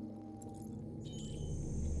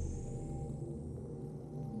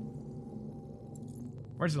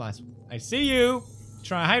 Where's the last one? I see you!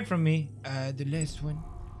 Try to hide from me. The last one.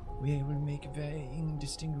 We will make very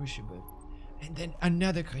indistinguishable. And then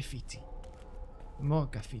another graffiti. More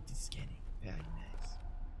graffiti scanning. Very nice.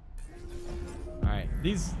 Alright,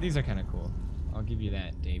 these are kind of cool. I'll give you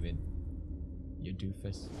that, David. You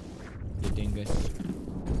doofus. You dingus.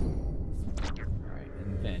 Alright,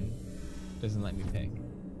 and then doesn't let me pick.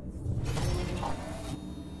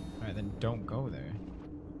 Alright, then don't go there.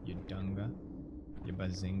 You dunga. You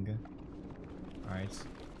bazinga. Alright. So,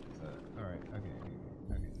 alright, okay,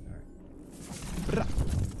 alright.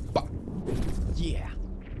 Yeah.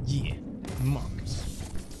 Yeah. Marcus.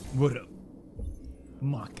 What up?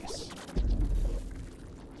 Marcus.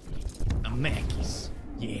 I'm Marcus.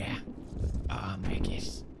 Yeah. Ah,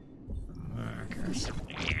 Marcus. Marcus.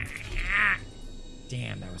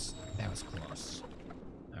 Damn, that was close.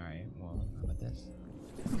 Alright, well, how about this?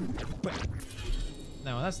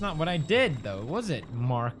 No, that's not what I did, though, was it,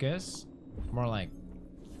 Marcus? More like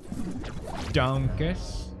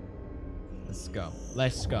Dunkus. Let's go.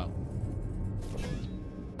 Let's go.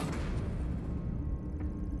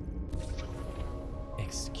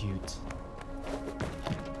 Execute.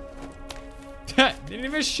 Didn't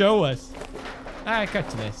even show us. Alright, cut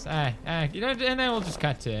to this. Alright, you know, and then we'll just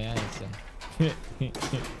cut to it.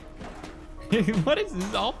 What is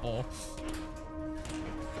this? Awful.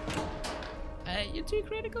 You're too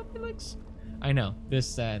critical, Felix. I know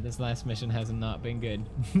this last mission has not been good.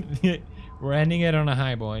 We're ending it on a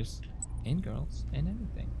high, boys and girls and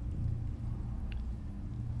everything.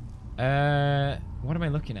 What am I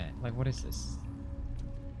looking at? Like, what is this?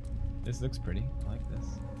 This looks pretty. I like this.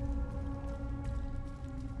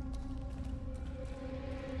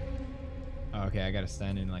 Oh, okay, I gotta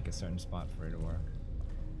stand in like a certain spot for it to work.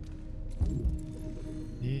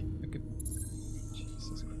 Yeah, okay.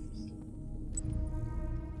 Jesus Christ.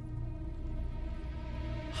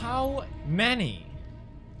 How many?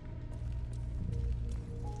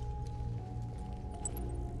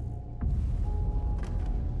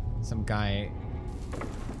 Some guy.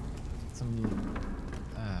 I don't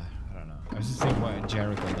know. I was just thinking what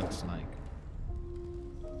Jericho looks like.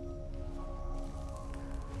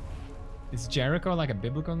 Is Jericho like a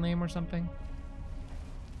biblical name or something?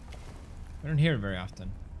 I don't hear it very often.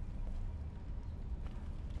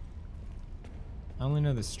 I only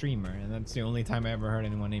know the streamer, and that's the only time I ever heard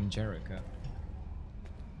anyone named Jericho.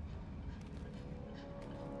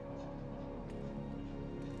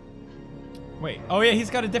 Wait, oh yeah, he's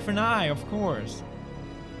got a different eye, of course.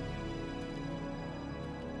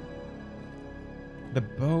 The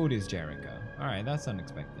boat is Jericho. Alright, that's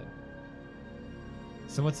unexpected.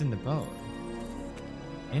 So what's in the boat?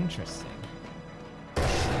 Interesting.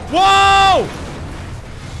 Whoa!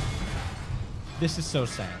 This is so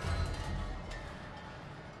sad.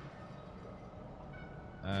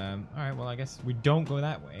 Alright, well I guess we don't go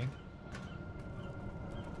that way.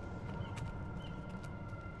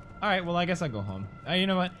 Alright, well I guess I'll go home. You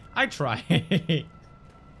know what? I try.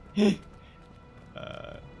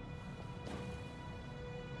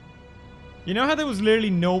 You know how there was literally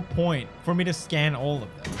no point for me to scan all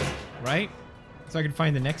of them, right? So I could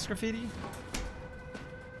find the next graffiti?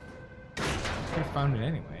 I could have found it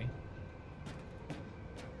anyway.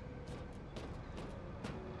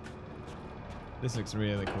 This looks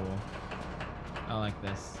really cool. I like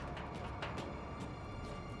this.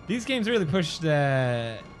 These games really push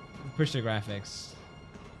the graphics.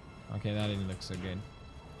 Okay, that didn't look so good.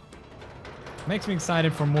 Makes me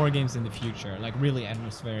excited for more games in the future, like really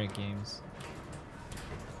atmospheric games.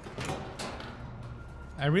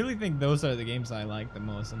 I really think those are the games I like the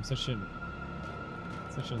most. I'm such a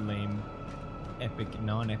lame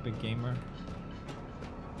non-epic gamer.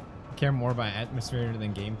 I care more about atmosphere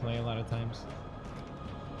than gameplay a lot of times.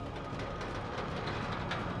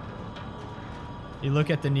 You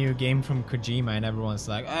look at the new game from Kojima and everyone's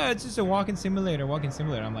like, oh, it's just a walking simulator. I'm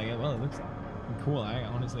like, yeah, well, it looks cool. I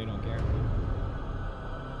honestly don't care.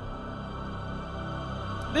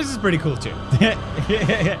 This is pretty cool too.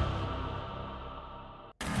 Alright.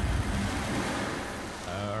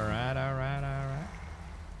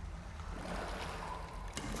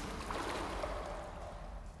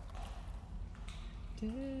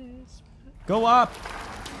 Go up!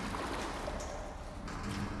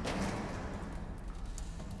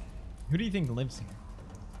 Who do you think lives here?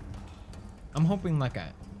 I'm hoping like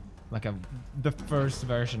the first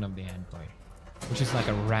version of the android, which is like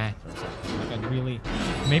a rat or something. Like a really,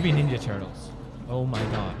 maybe Ninja Turtles. Oh my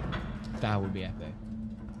god, that would be epic.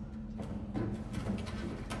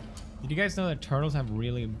 Did you guys know that turtles have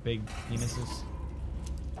really big penises?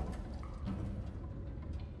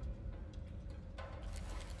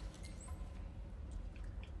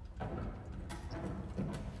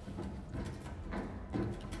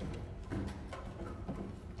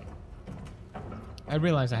 I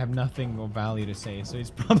realize I have nothing of value to say, so it's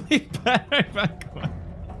probably better if I go.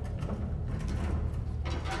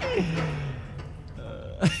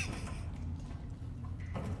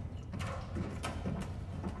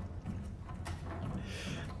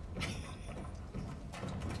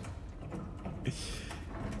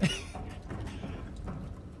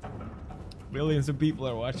 Millions of people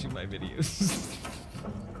are watching my videos.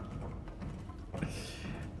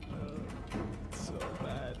 So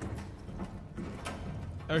bad.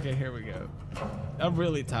 Okay, here we go. I'm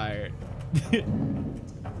really tired.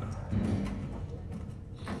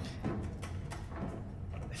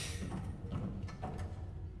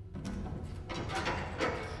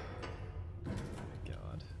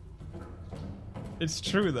 God. It's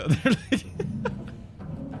true though. They're like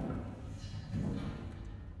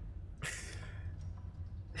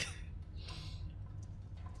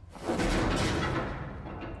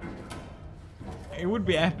it would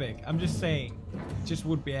be epic. I'm just saying. It just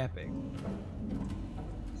would be epic.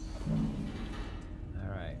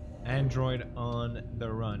 Alright. Android on the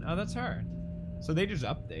run. Oh, that's her. So they just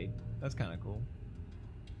update. That's kind of cool.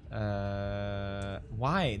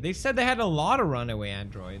 Why? They said they had a lot of runaway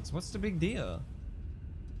androids. What's the big deal?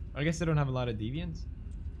 I guess they don't have a lot of deviants.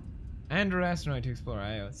 Android astronaut to explore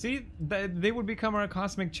Io. See, they would become our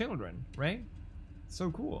cosmic children, right?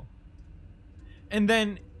 So cool. And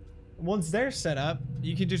then once they're set up,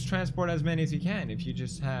 you can just transport as many as you can if you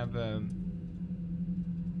just have I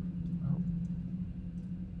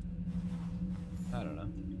don't know.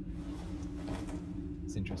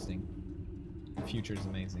 It's interesting. The future is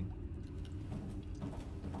amazing.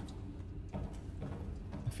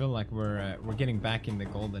 I feel like we're getting back in the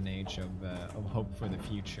golden age of hope for the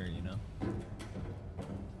future, you know.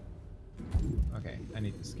 Okay, I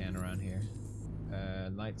need to scan around here.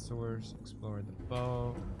 Light source, explore the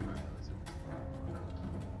bow. Alright, let's see.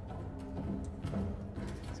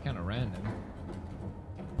 It's kind of random.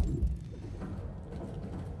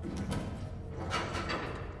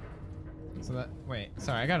 So that, wait,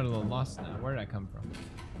 sorry, I got a little lost now. Where did I come from?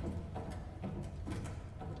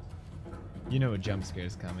 You know a jump scare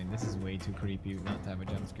is coming. This is way too creepy not to have a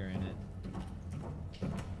jump scare in it.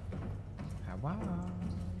 Wow.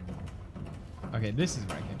 Okay, this is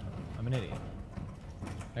where I came from. I'm an idiot.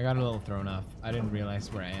 I got a little thrown off. I didn't realize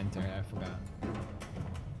where I entered. I forgot.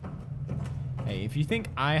 Hey, if you think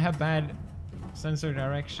I have bad sensor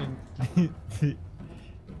direction...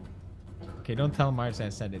 Okay, don't tell Mars I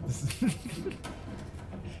said it. This is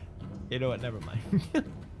you know what? Never mind.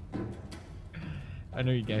 I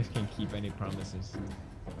know you guys can't keep any promises.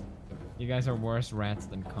 You guys are worse rats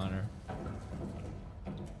than Connor.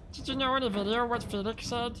 Did you know in the video what Felix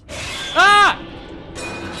said? Ah!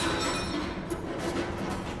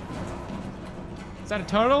 Is that a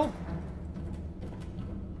turtle?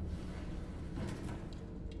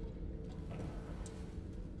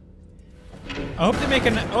 I hope they make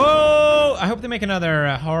an I hope they make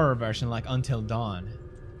another horror version like Until Dawn.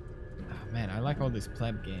 Oh, man, I like all these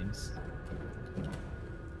pleb games.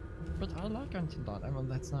 But I like Until Dawn. Well,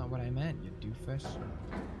 that's not what I meant, you doofus.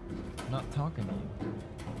 I'm not talking to you.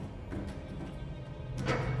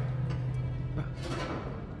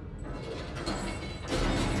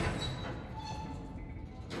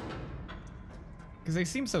 Because they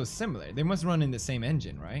seem so similar. They must run in the same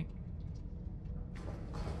engine, right?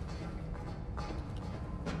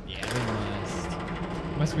 Yeah, they must.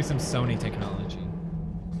 Must be some Sony technology.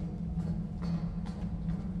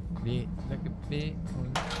 Look a bit.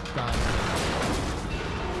 God.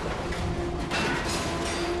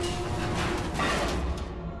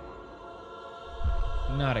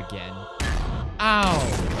 Not again. Ow!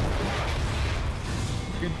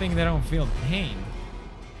 Good thing they don't feel pain.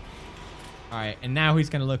 Alright, and now he's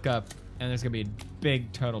gonna look up, and there's gonna be a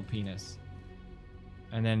big turtle penis.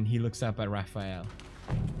 And then he looks up at Raphael.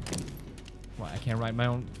 What, I can't write my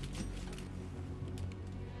own...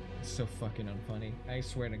 It's so fucking unfunny. I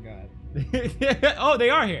swear to God. Oh, they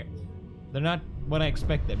are here! They're not what I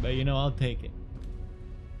expected, but you know, I'll take it.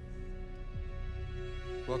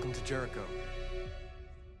 Welcome to Jericho.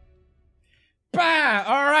 Bah!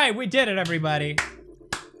 Alright, we did it, everybody.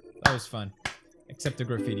 That was fun. Except the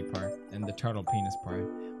graffiti part and the turtle penis part.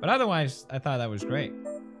 But otherwise, I thought that was great.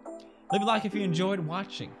 Leave a like if you enjoyed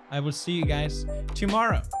watching. I will see you guys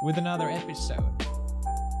tomorrow with another episode.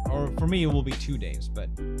 Or for me, it will be 2 days, but...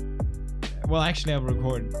 Well, actually, I'll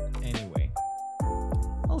record anyway.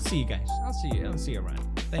 I'll see you guys. I'll see you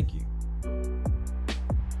around. Thank you.